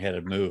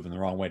wrong-headed move and the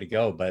wrong way to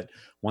go. But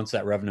once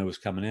that revenue was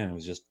coming in, it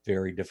was just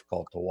very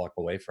difficult to walk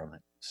away from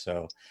it.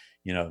 So,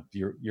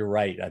 you're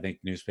right. I think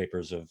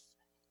newspapers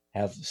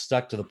have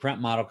stuck to the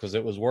print model because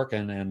it was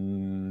working,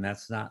 and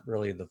that's not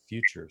really the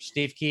future.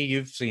 Steve Key,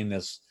 you've seen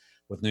this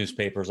with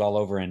newspapers all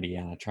over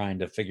Indiana trying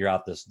to figure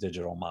out this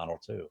digital model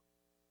too.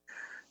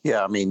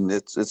 Yeah, I mean,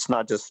 it's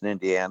not just in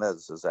Indiana,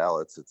 as Al,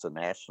 it's a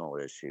national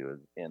issue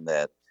in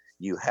that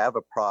you have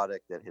a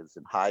product that is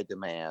in high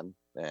demand,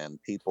 and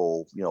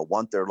people,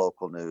 want their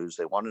local news.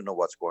 They want to know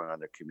what's going on in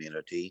their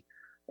community,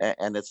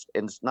 and it's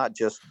not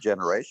just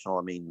generational.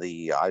 I mean,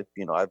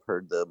 I've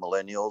heard the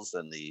millennials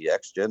and the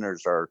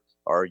ex-geners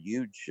are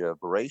huge,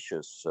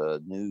 voracious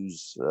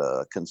news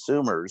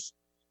consumers,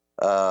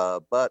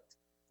 but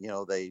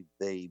they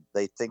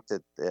think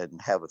that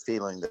and have a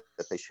feeling that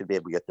they should be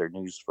able to get their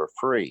news for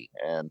free.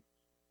 And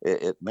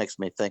it makes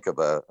me think of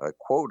a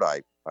quote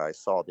I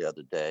saw the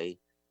other day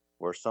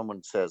where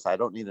someone says, "I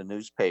don't need a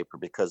newspaper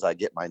because I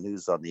get my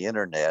news on the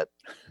internet,"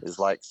 is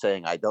like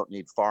saying, "I don't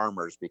need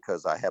farmers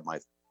because I have my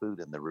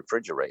food in the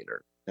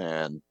refrigerator."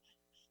 And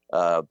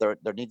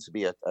there needs to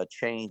be a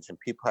change, and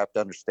people have to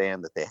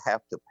understand that they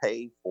have to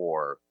pay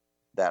for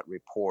that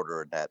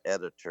reporter, that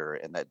editor,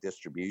 and that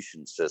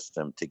distribution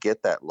system to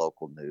get that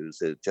local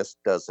news. It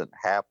just doesn't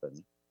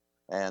happen.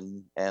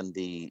 And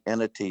the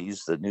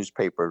entities, the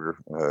newspaper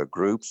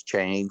groups,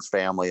 chains,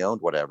 family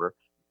owned, whatever,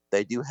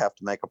 they do have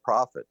to make a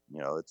profit.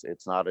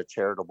 It's not a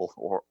charitable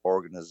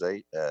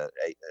organization.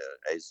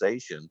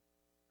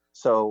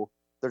 So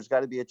there's got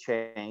to be a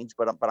change,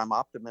 but I'm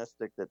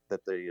optimistic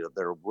that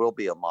there will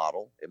be a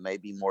model. It may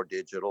be more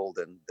digital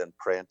than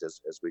print as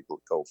we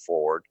go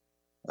forward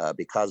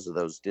because of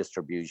those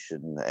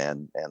distribution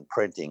and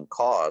printing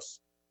costs.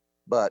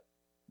 But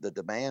the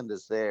demand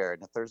is there,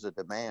 and if there's a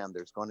demand,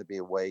 there's going to be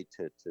a way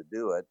to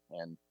do it.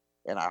 And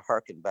I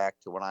hearken back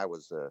to when I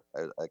was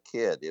a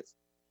kid.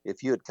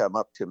 If you had come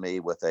up to me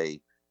with a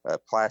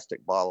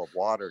plastic bottle of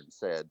water and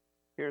said,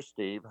 "Here,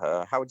 Steve,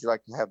 how would you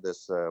like to have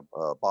this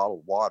bottle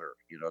of water?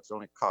 It's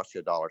only cost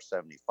you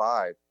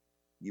 $1.75.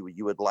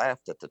 You would laugh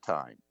at the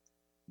time.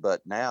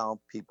 But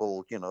now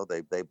people,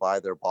 they buy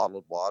their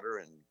bottled water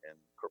and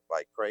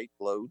buy crate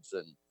loads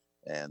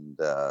and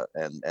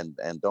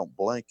don't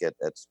blink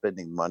at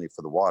spending money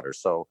for the water.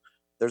 So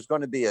there's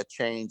going to be a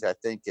change, I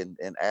think,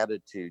 in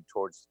attitude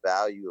towards the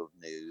value of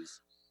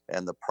news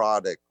and the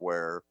product,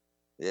 where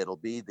it'll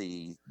be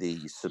the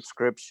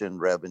subscription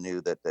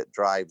revenue that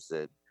drives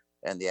it,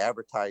 and the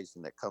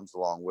advertising that comes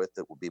along with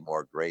it will be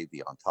more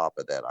gravy on top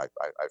of that. I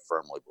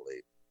firmly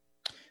believe.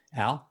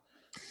 Al?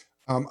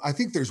 I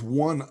think there's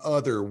one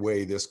other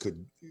way this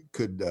could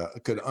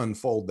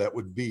unfold that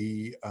would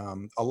be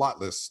a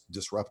lot less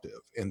disruptive,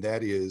 and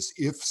that is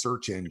if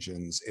search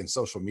engines and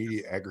social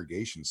media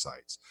aggregation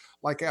sites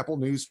like Apple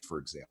News, for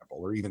example,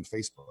 or even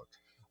Facebook,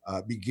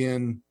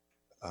 begin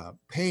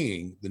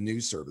paying the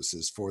news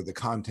services for the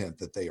content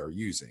that they are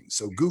using.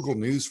 So Google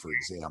News, for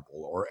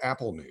example, or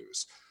Apple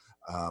News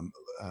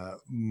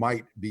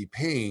might be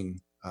paying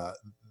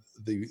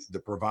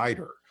the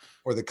provider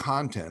or the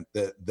content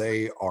that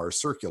they are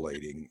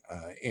circulating.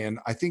 And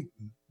I think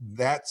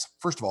that's,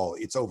 first of all,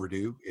 it's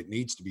overdue. It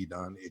needs to be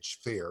done. It's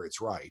fair.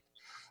 It's right.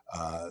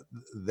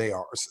 They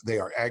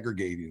are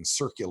aggregating and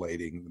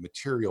circulating the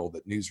material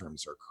that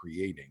newsrooms are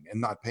creating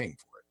and not paying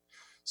for it.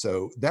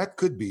 So that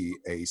could be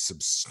a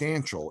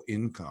substantial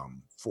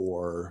income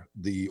for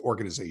the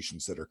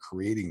organizations that are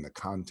creating the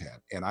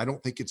content. And I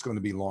don't think it's going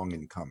to be long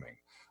in coming.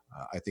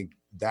 I think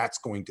that's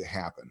going to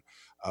happen.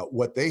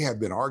 What they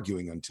have been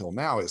arguing until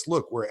now is,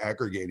 look, we're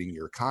aggregating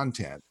your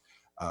content.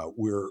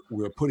 We're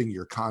putting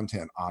your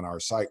content on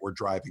our site. We're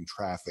driving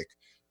traffic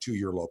to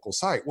your local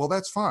site. Well,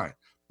 that's fine.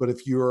 But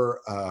if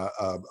you're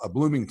a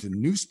Bloomington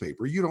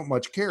newspaper, you don't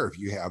much care if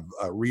you have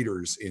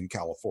readers in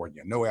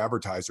California. No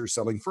advertisers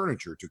selling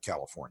furniture to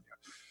California.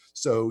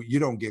 So you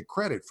don't get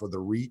credit for the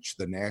reach,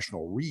 the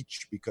national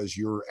reach, because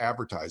your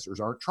advertisers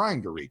aren't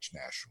trying to reach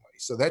nationally.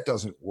 So that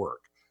doesn't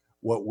work.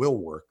 What will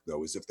work,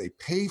 though, is if they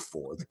pay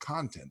for the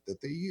content that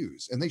they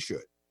use, and they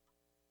should.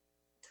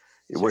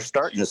 We're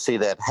starting to see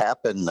that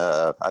happen.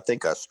 I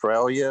think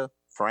Australia,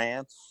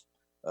 France,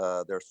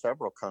 there are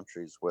several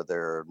countries where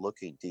they're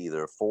looking to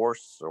either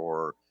force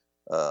or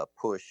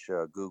push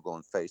Google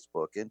and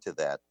Facebook into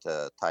that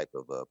type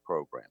of a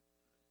program.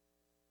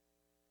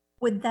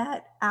 Would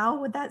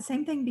that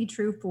same thing be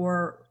true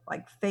for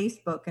like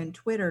Facebook and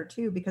Twitter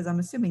too? Because I'm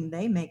assuming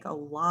they make a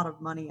lot of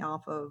money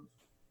off of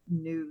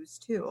news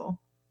too.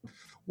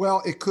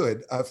 Well, it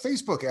could.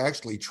 Facebook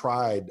actually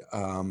tried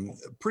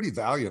pretty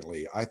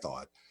valiantly, I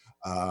thought,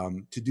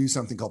 to do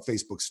something called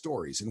Facebook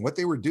Stories. And what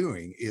they were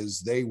doing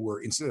is they were,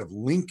 instead of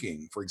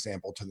linking, for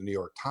example, to the New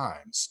York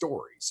Times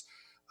stories,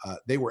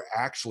 they were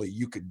actually,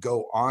 you could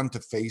go on to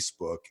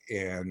Facebook,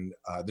 and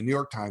the New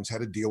York Times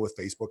had a deal with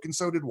Facebook, and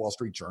so did Wall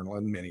Street Journal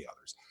and many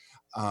others.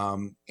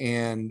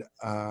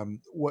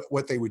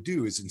 What they would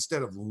do is,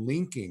 instead of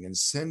linking and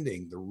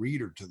sending the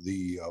reader to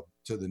the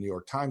New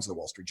York Times or the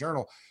Wall Street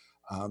Journal,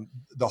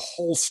 the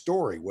whole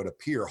story would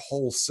appear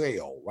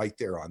wholesale right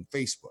there on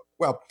Facebook.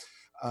 Well,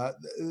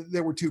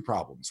 there were two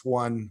problems.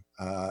 One,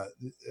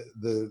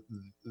 the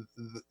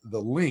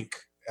link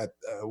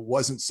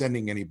wasn't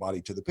sending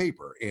anybody to the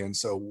paper. And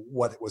so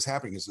what was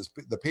happening is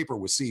the paper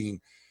was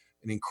seeing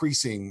an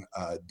increasing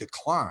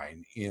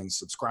decline in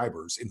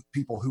subscribers, in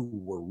people who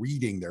were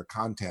reading their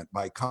content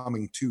by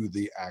coming to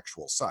the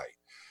actual site.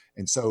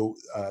 And so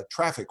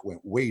traffic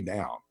went way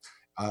down.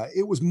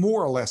 It was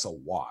more or less a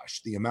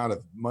wash. The amount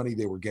of money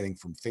they were getting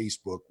from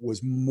Facebook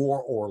was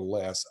more or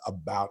less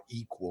about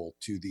equal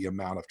to the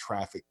amount of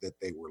traffic that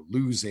they were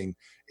losing.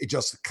 It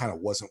just kind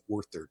of wasn't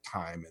worth their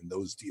time, and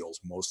those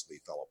deals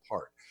mostly fell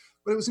apart.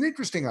 But it was an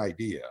interesting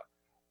idea.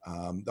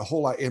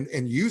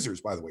 And users,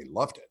 by the way,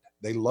 loved it.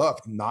 They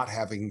loved not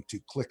having to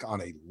click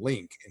on a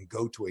link and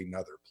go to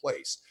another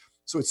place.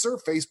 So it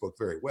served Facebook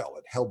very well.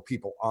 It held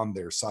people on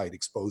their site,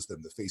 exposed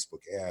them to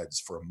Facebook ads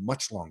for a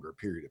much longer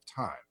period of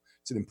time.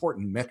 It's an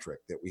important metric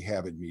that we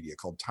have in media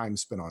called time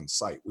spent on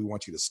site. We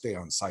want you to stay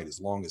on site as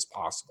long as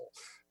possible,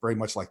 very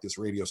much like this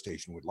radio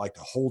station would like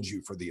to hold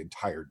you for the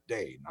entire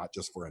day, not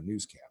just for a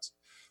newscast.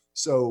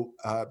 So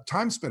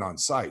time spent on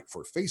site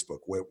for Facebook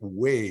went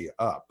way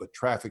up, but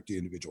traffic to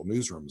individual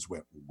newsrooms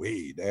went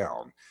way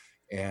down.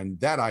 And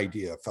that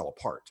idea fell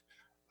apart.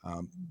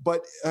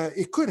 But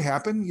it could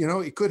happen.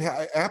 It could.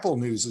 Apple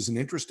News is an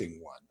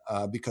interesting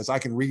one because I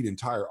can read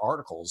entire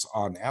articles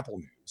on Apple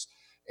News,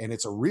 and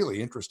it's a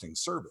really interesting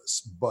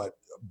service. But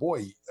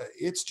boy,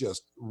 it's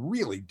just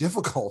really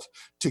difficult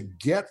to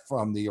get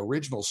from the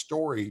original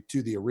story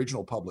to the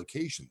original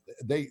publication.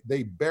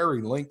 They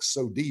bury links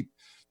so deep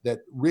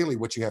that really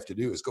what you have to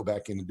do is go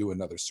back in and do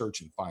another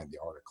search and find the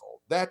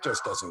article. That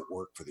just doesn't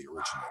work for the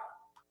originator.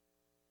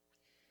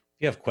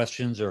 If you have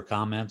questions or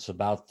comments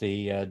about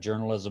the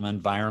journalism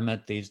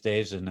environment these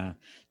days in a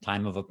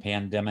time of a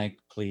pandemic,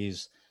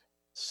 please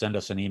send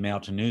us an email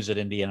to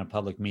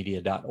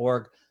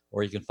news@indianapublicmedia.org,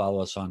 or you can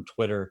follow us on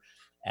Twitter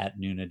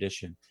 @Noon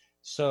Edition.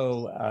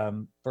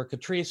 So for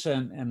Catrice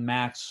and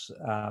Max,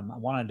 I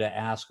wanted to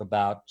ask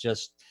about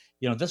just,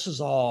 this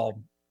is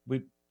all,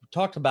 we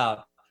talked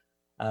about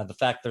the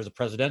fact there's a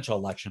presidential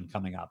election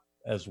coming up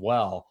as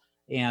well.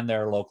 and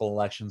there are local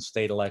elections,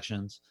 state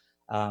elections.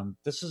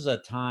 This is a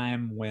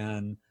time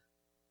when,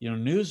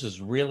 news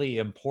is really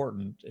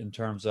important in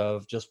terms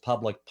of just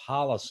public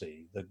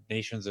policy. The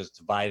nation's as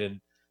divided,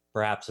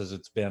 perhaps, as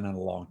it's been in a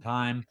long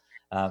time.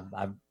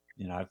 I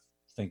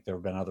think there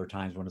have been other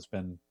times when it's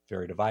been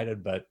very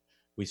divided, but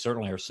we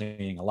certainly are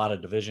seeing a lot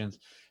of divisions.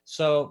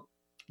 So,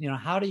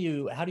 how do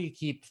you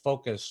keep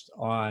focused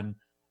on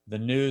the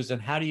news,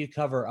 and how do you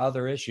cover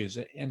other issues?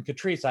 And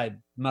Catrice, I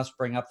must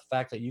bring up the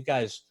fact that you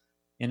guys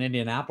in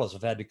Indianapolis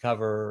have had to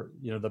cover,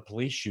 the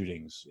police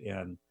shootings,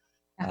 and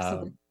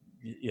Absolutely.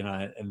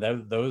 and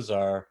those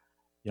are,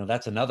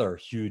 that's another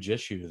huge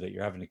issue that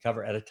you're having to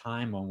cover at a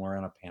time when we're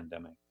in a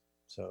pandemic.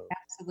 So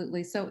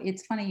Absolutely. So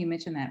it's funny you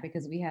mentioned that,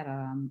 because we had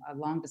a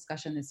long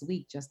discussion this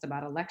week just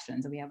about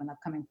elections, and we have an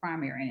upcoming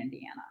primary in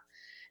Indiana.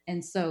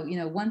 And so,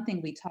 one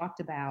thing we talked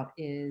about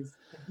is,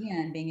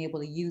 again, being able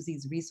to use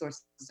these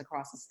resources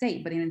across the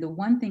state. But the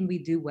one thing we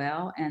do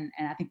well, and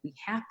I think we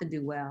have to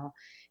do well,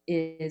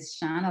 is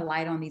shine a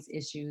light on these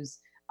issues,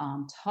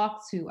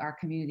 talk to our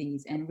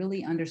communities, and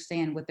really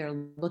understand what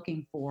they're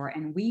looking for.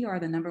 And we are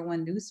the number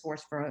one news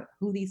source for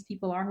who these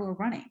people are who are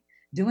running.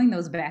 Doing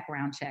those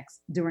background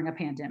checks during a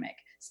pandemic,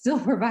 still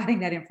providing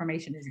that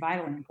information is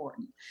vitally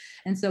important.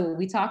 And so what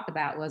we talked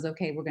about was,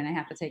 okay, we're going to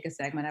have to take a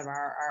segment of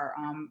our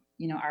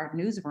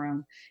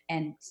newsroom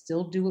and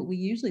still do what we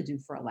usually do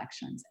for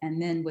elections. And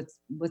then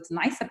what's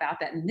nice about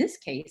that in this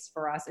case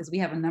for us is we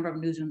have a number of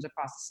newsrooms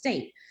across the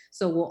state,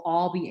 so we'll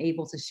all be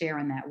able to share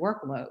in that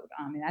workload.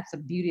 And that's the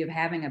beauty of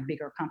having a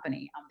bigger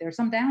company. There's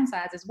some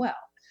downsides as well.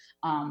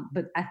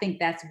 But I think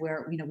that's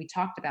where, we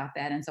talked about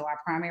that. And so our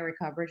primary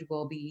coverage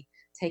will be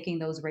taking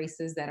those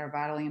races that are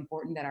vitally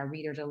important, that our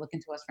readers are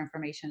looking to us for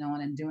information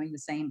on, and doing the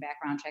same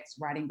background checks,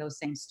 writing those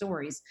same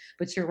stories.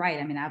 But you're right.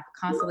 I'm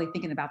constantly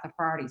thinking about the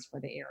priorities for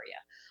the area,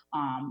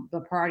 the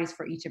priorities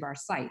for each of our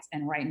sites.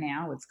 And right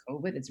now it's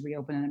COVID, it's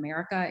Reopen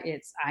America,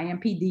 it's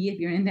IMPD if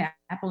you're in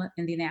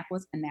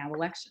Indianapolis, and now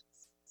elections.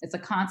 It's a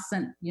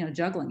constant,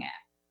 juggling act.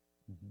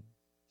 Mm-hmm.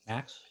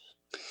 Max?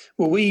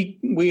 Well,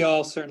 we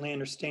all certainly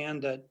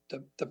understand that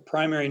the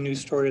primary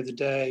news story of the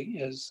day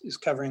is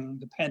covering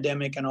the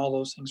pandemic and all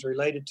those things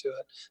related to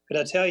it. But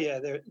I tell you,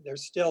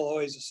 there's still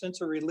always a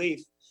sense of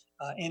relief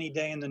any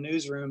day in the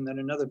newsroom that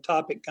another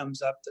topic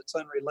comes up that's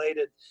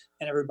unrelated,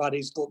 and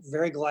everybody's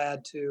very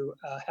glad to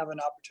have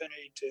an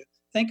opportunity to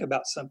think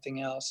about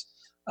something else.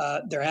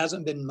 There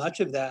hasn't been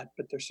much of that,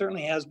 but there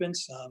certainly has been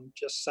some,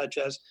 just such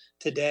as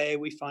today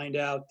we find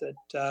out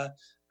that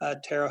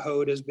Terre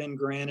Haute has been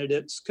granted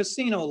its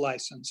casino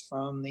license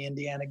from the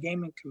Indiana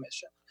Gaming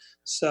Commission.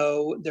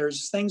 So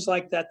there's things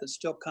like that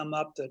still come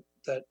up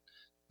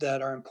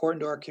that are important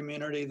to our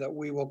community that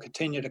we will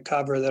continue to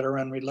cover, that are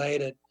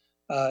unrelated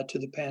to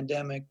the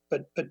pandemic.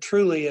 But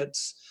truly,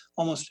 it's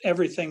almost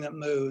everything that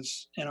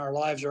moves in our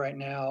lives right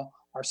now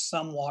are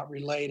somewhat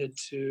related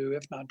to,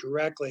 if not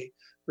directly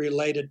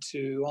related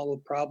to, all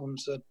the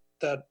problems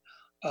that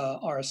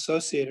are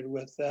associated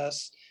with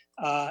this.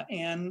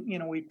 And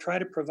we try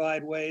to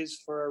provide ways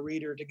for a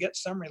reader to get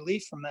some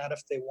relief from that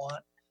if they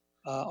want.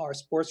 Our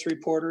sports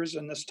reporters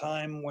in this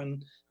time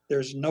when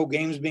there's no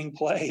games being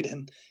played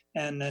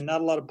and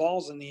not a lot of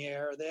balls in the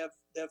air,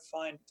 they've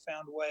found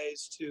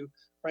ways to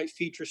write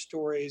feature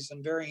stories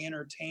and very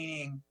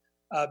entertaining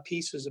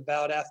pieces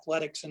about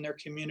athletics in their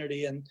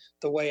community and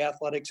the way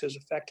athletics has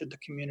affected the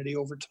community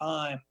over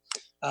time.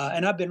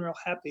 And I've been real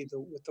happy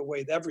with the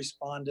way they've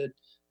responded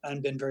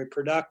and been very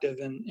productive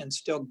and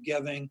still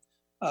giving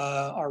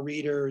our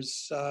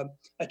readers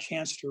a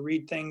chance to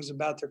read things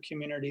about their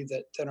community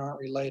that aren't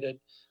related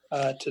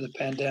to the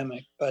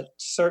pandemic. But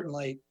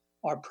certainly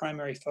our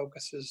primary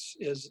focus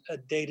is a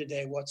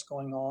day-to-day what's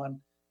going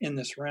on in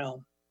this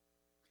realm.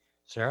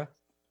 Sarah?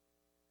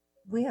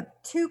 We have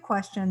two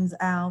questions,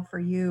 Al, for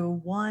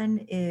you.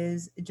 One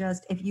is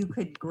just if you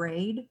could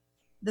grade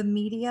the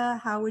media,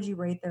 how would you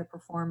rate their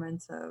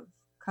performance of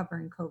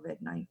covering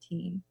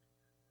COVID-19?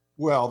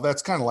 Well,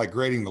 that's kind of like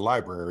grading the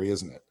library,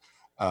 isn't it?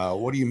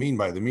 What do you mean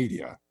by the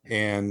media?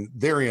 And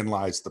therein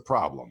lies the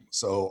problem.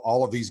 So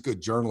all of these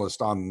good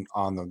journalists on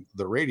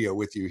the radio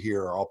with you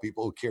here are all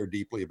people who care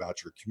deeply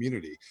about your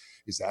community.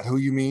 Is that who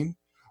you mean?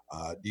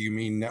 Do you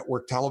mean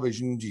network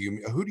television?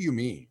 Who do you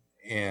mean?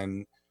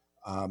 And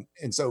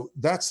so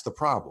that's the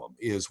problem,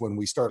 is when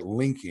we start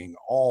linking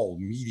all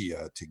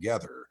media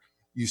together,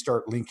 you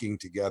start linking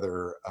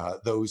together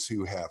those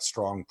who have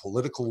strong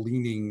political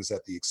leanings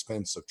at the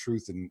expense of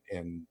truth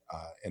and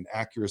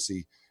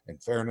accuracy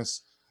and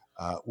fairness,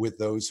 with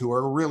those who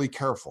are really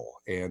careful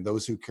and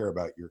those who care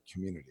about your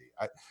community.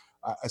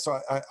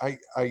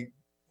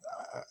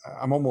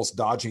 I'm almost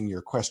dodging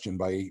your question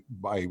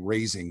by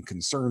raising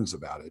concerns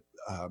about it.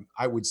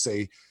 I would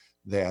say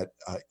that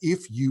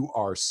if you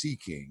are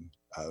seeking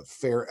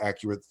fair,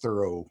 accurate,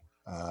 thorough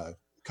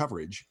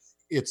coverage,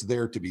 it's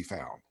there to be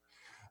found.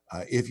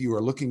 If you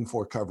are looking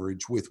for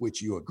coverage with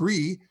which you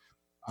agree,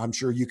 I'm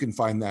sure you can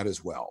find that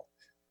as well.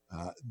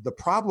 The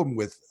problem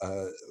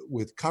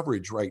with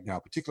coverage right now,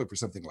 particularly for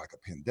something like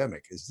a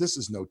pandemic, is this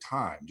is no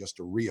time just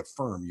to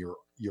reaffirm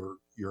your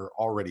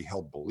already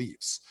held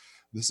beliefs.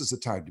 This is a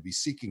time to be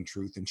seeking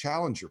truth and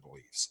challenge your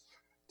beliefs,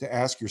 to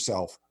ask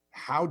yourself,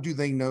 how do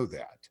they know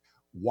that?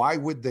 Why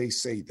would they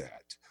say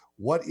that?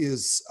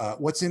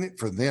 What's in it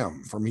for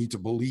them, for me to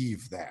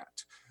believe that?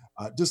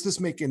 Does this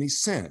make any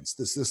sense?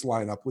 Does this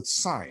line up with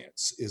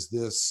science? Is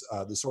this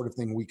the sort of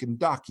thing we can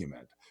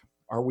document?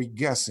 Are we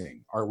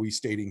guessing? Are we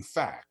stating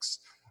facts?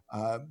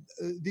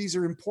 These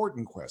are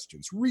important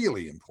questions,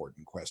 really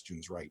important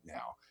questions right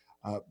now.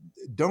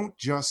 Don't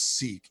just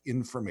seek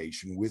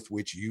information with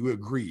which you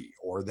agree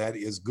or that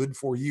is good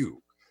for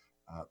you,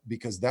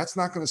 because that's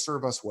not going to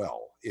serve us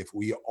well if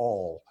we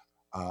all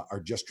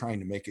are just trying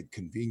to make it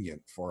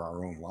convenient for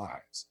our own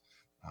lives.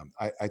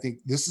 I think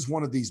this is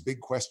one of these big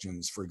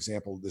questions. For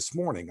example, this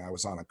morning I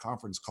was on a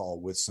conference call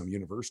with some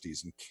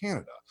universities in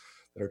Canada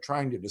that are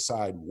trying to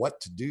decide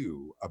what to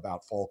do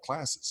about fall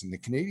classes. And the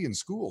Canadian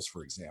schools,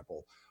 for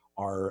example,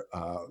 are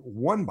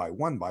one by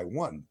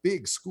one,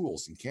 big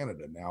schools in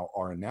Canada now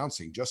are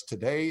announcing just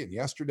today and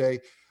yesterday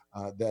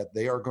that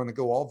they are going to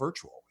go all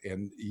virtual.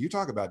 And you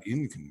talk about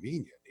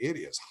inconvenient. It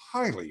is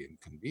highly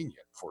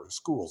inconvenient for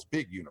schools,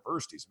 big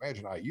universities.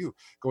 Imagine IU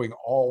going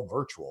all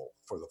virtual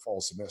for the fall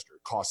semester.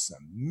 It costs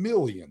them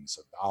millions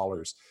of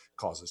dollars,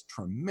 causes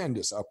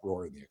tremendous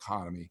uproar in the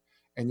economy.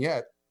 And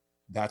yet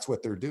that's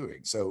what they're doing.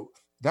 So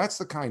that's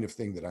the kind of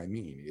thing that I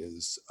mean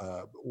is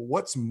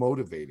what's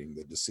motivating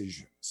the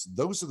decisions.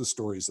 Those are the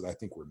stories that I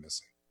think we're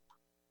missing.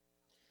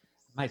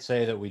 I might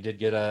say that we did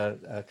get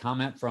a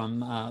comment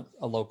from a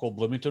local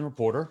Bloomington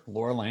reporter,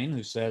 Laura Lane,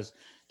 who says,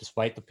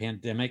 despite the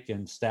pandemic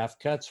and staff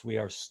cuts, we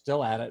are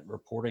still at it,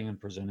 reporting and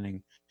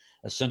presenting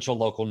essential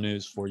local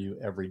news for you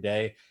every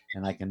day.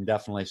 And I can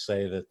definitely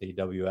say that the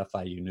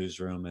WFIU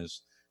newsroom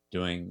is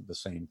doing the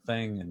same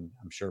thing. And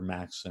I'm sure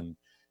Max and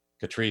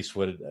Catrice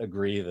would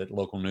agree that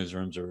local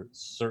newsrooms are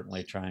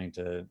certainly trying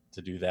to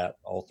do that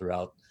all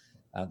throughout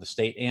the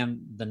state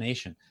and the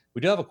nation.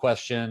 We do have a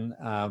question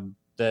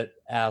that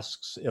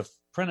asks, if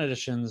print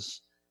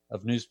editions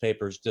of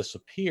newspapers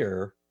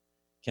disappear,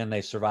 can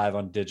they survive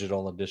on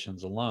digital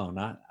editions alone?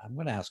 I'm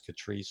going to ask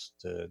Catrice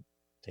to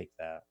take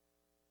that.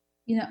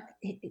 You know,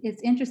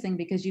 it's interesting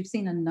because you've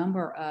seen a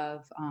number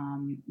of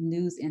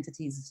news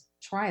entities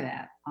try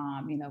that,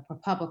 you know,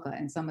 ProPublica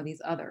and some of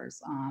these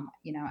others,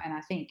 you know, and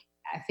I think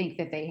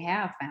that they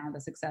have found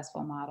a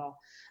successful model.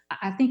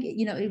 I think,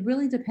 you know, it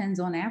really depends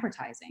on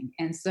advertising.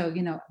 And so,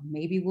 you know,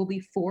 maybe we'll be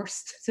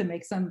forced to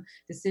make some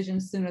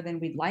decisions sooner than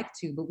we'd like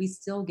to, but we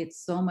still get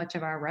so much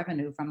of our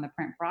revenue from the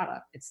print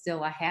product. It's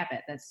still a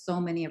habit that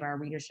so many of our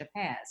readership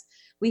has.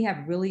 We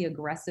have really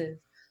aggressive,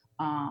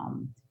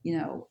 you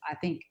know, I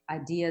think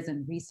ideas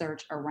and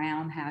research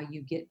around how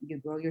you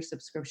grow your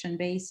subscription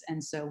base.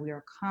 And so we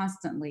are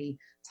constantly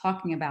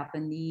talking about the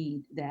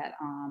need that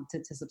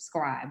to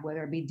subscribe,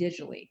 whether it be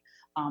digitally,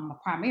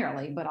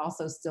 primarily, but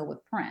also still with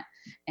print.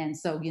 And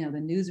so, you know, the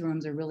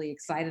newsrooms are really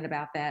excited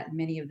about that.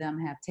 Many of them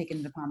have taken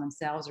it upon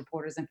themselves,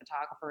 reporters and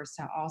photographers,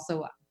 to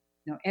also,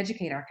 you know,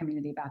 educate our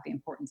community about the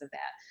importance of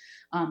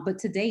that. But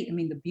to date, I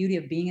mean, the beauty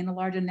of being in a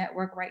larger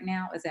network right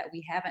now is that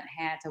we haven't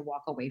had to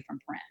walk away from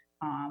print.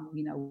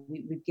 You know,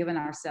 we've given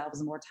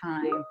ourselves more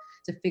time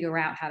to figure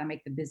out how to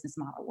make the business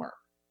model work.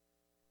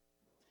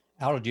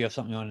 Al, do you have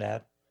something you want to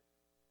add?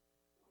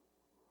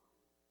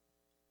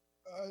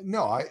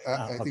 No,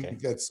 I think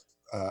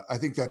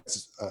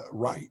that's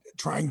right.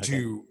 Trying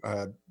to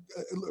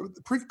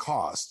print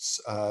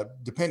costs,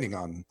 depending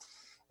on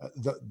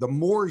the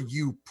more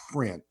you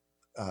print,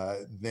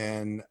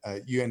 then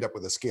you end up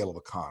with a scale of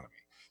economy.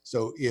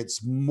 So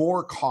it's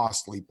more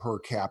costly per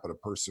capita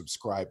per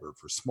subscriber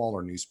for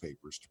smaller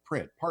newspapers to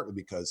print, partly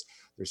because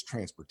there's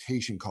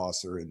transportation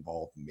costs that are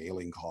involved,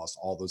 mailing costs,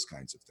 all those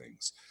kinds of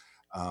things.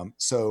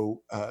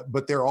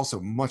 But they're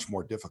also much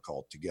more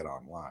difficult to get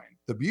online.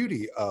 The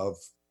beauty of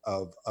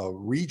a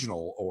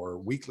regional or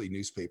weekly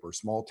newspaper,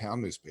 small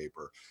town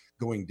newspaper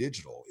going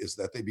digital is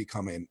that they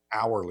become an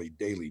hourly,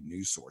 daily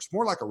news source,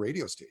 more like a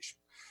radio station.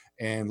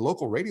 And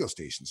local radio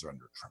stations are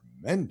under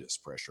tremendous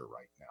pressure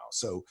right now.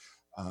 So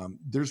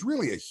there's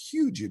really a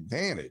huge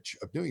advantage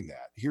of doing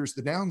that. Here's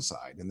the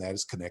downside, and that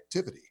is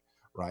connectivity,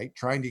 right?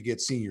 Trying to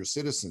get senior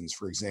citizens,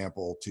 for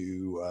example,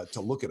 to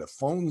look at a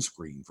phone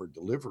screen for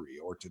delivery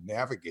or to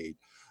navigate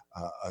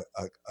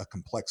a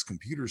complex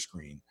computer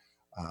screen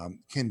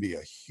can be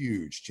a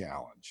huge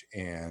challenge.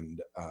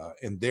 And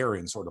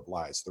therein sort of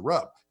lies the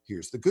rub.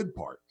 Here's the good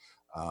part.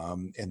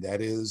 And that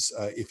is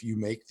if you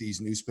make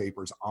these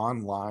newspapers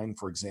online,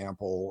 for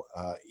example,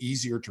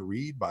 easier to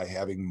read by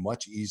having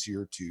much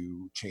easier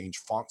to change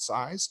font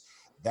size,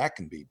 that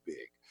can be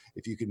big.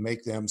 If you can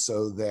make them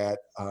so that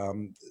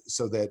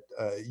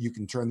you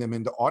can turn them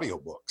into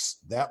audiobooks,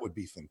 that would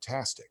be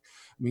fantastic.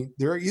 I mean,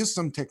 there is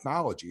some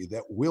technology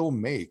that will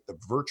make the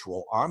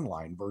virtual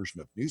online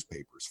version of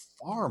newspapers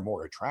far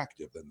more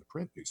attractive than the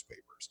print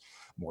newspapers.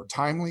 More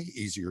timely,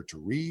 easier to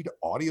read,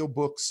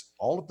 audiobooks,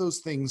 all of those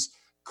things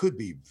could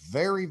be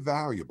very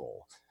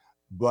valuable,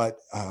 but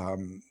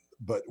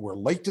we're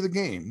late to the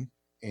game,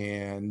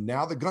 and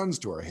now the gun's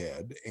to our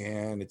head,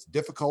 and it's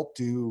difficult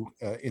to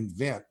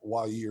invent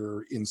while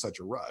you're in such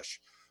a rush.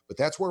 but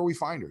that's where we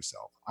find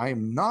ourselves. I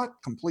am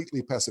not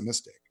completely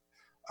pessimistic.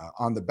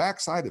 On the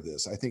backside of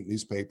this, I think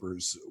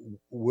newspapers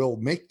will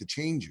make the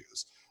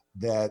changes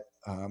that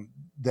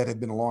have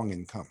been long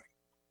in coming.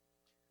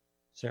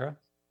 Sarah?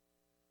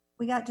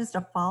 We got just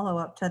a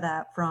follow-up to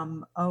that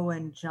from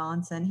Owen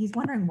Johnson. He's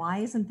wondering, why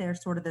isn't there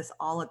sort of this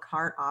a la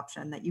carte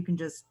option that you can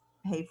just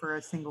pay for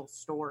a single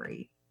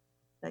story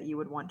that you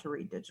would want to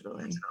read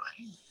digitally?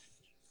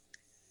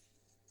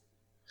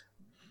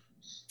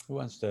 Who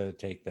wants to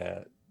take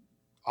that?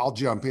 I'll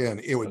jump in.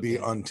 It would be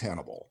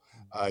untenable.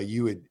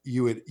 You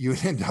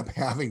would end up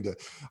having to,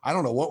 I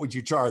don't know, what would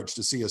you charge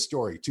to see a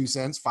story? 2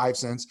 cents, 5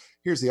 cents?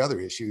 Here's the other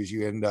issue: is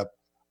you end up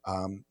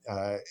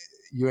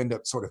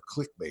sort of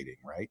clickbaiting,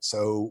 right?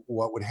 So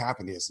what would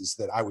happen is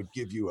that I would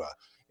give you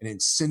an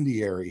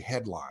incendiary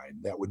headline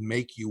that would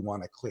make you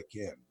want to click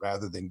in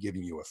rather than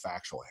giving you a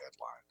factual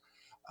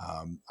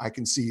headline. I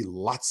can see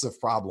lots of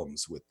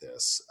problems with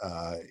this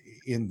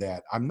in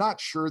that I'm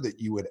not sure that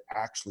you would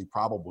actually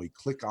probably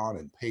click on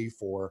and pay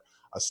for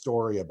a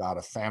story about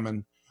a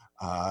famine,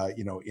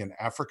 in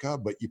Africa,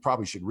 but you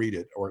probably should read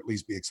it or at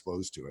least be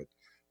exposed to it.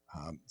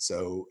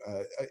 So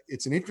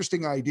it's an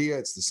interesting idea.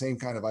 It's the same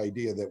kind of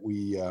idea that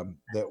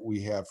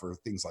we have for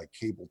things like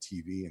cable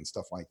TV and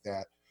stuff like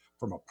that.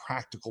 From a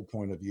practical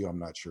point of view, I'm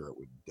not sure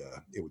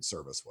it would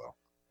serve us well.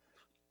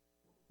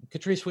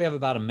 Catrice, we have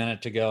about a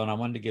minute to go, and I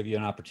wanted to give you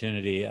an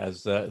opportunity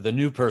as the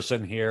new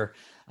person here.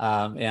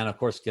 And of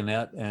course,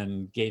 Gannett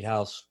and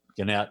Gatehouse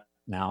Gannett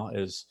now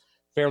is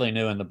fairly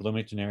new in the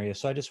Bloomington area.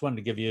 So I just wanted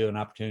to give you an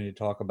opportunity to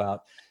talk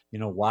about,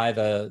 why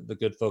the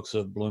good folks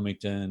of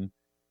Bloomington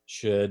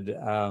should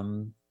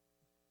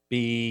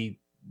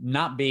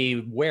not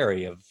be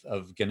wary of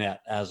Gannett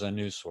as a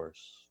news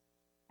source.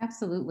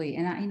 Absolutely.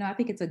 And I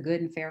think it's a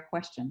good and fair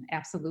question.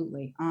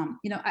 Absolutely.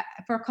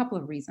 For a couple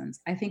of reasons.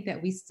 I think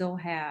that we still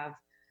have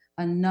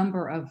a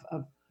number of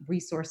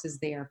resources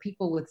there,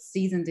 people with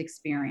seasoned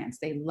experience.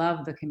 They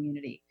love the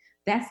community.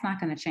 That's not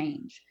going to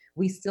change.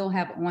 We still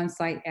have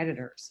on-site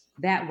editors.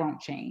 That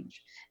won't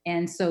change.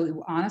 And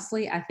so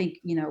honestly, I think,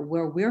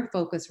 where we're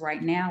focused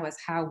right now is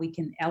how we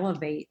can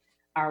elevate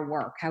our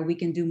work, how we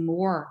can do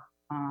more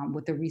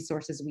with the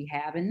resources we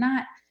have, and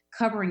not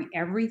covering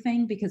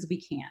everything, because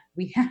we can't.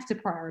 We have to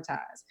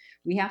prioritize.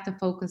 We have to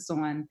focus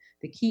on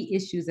the key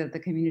issues that the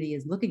community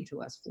is looking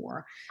to us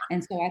for.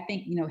 And so I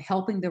think,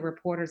 helping the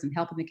reporters and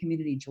helping the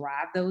community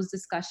drive those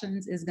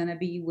discussions is going to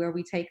be where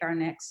we take our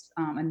next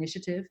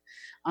initiative.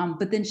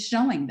 But then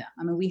showing them,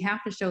 we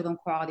have to show them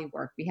quality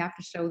work. We have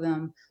to show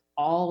them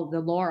all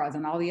the Lauras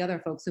and all the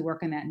other folks who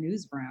work in that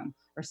newsroom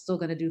are still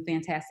going to do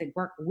fantastic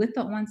work with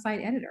the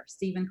on-site editor,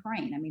 Stephen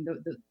Crane.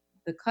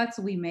 The cuts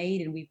we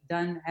made and we've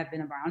done have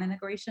been around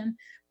integration,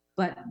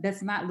 but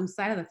let's not lose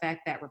sight of the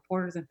fact that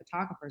reporters and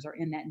photographers are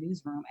in that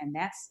newsroom, and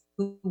that's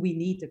who we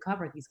need to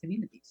cover these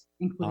communities.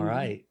 All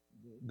right.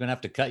 I'm going to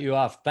have to cut you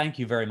off. Thank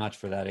you very much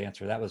for that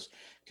answer. That was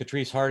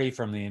Catrice Hardy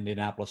from the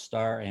Indianapolis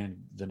Star and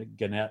the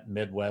Gannett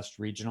Midwest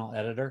Regional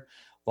Editor.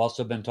 We've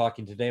also been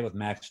talking today with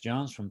Max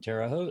Jones from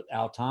Terre Haute,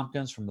 Al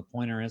Tompkins from the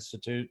Poynter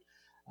Institute,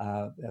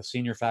 a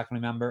senior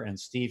faculty member, and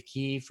Steve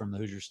Key from the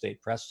Hoosier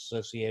State Press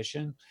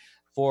Association.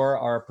 For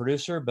our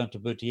producer, Benta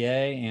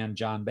Boutier and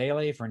John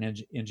Bailey, for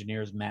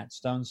engineers Matt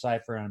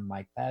Stonecipher and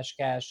Mike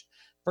Pashkash,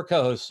 for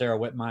co-host Sarah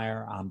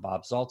Whitmire, I'm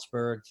Bob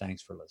Zaltsberg.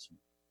 Thanks for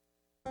listening.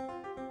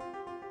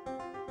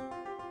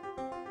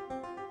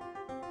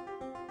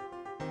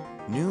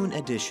 Noon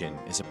Edition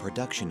is a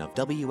production of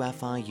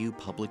WFIU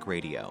Public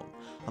Radio.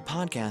 A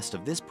podcast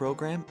of this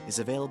program is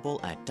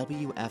available at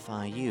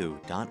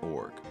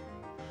WFIU.org.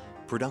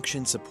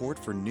 Production support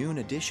for Noon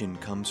Edition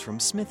comes from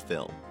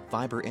Smithville,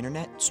 fiber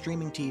internet,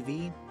 streaming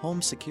TV,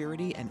 home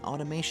security, and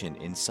automation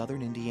in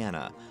southern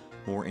Indiana.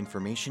 More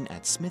information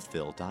at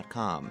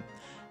smithville.com.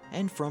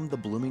 And from the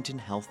Bloomington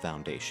Health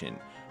Foundation,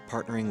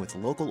 partnering with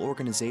local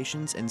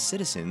organizations and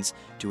citizens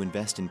to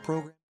invest in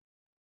programs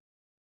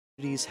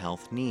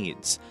health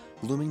needs.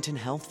 Bloomington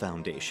Health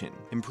Foundation,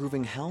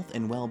 improving health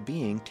and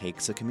well-being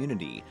takes a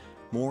community.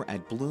 More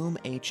at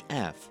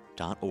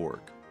bloomhf.org.